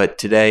movement, but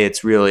today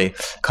it's really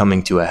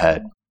coming to a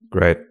head.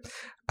 Great.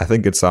 I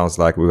think it sounds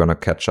like we're going to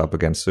catch up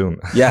again soon.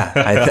 Yeah,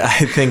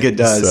 I think it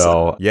does.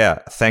 So yeah,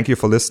 thank you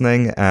for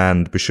listening,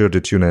 and be sure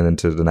to tune in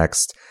into the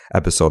next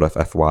episode of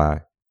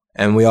FYI.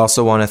 And we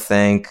also want to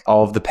thank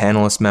all of the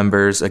panelist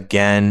members.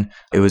 Again,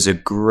 it was a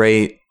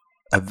great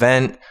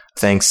event.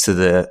 Thanks to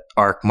the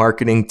ARK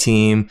marketing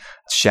team.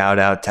 Shout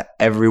out to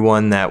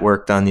everyone that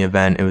worked on the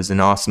event. It was an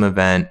awesome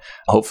event.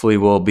 Hopefully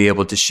we'll be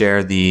able to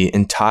share the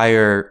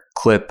entire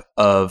clip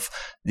of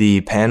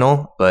the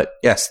panel. But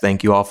yes,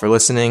 thank you all for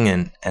listening,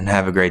 and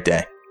have a great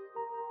day.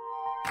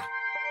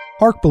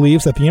 ARK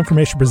believes that the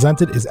information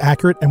presented is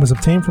accurate and was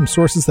obtained from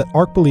sources that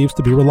ARK believes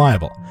to be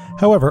reliable.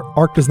 However,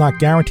 ARK does not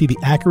guarantee the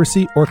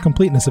accuracy or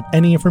completeness of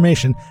any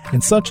information,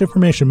 and such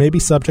information may be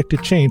subject to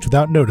change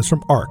without notice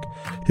from ARK.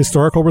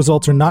 Historical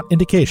results are not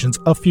indications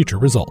of future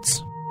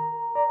results.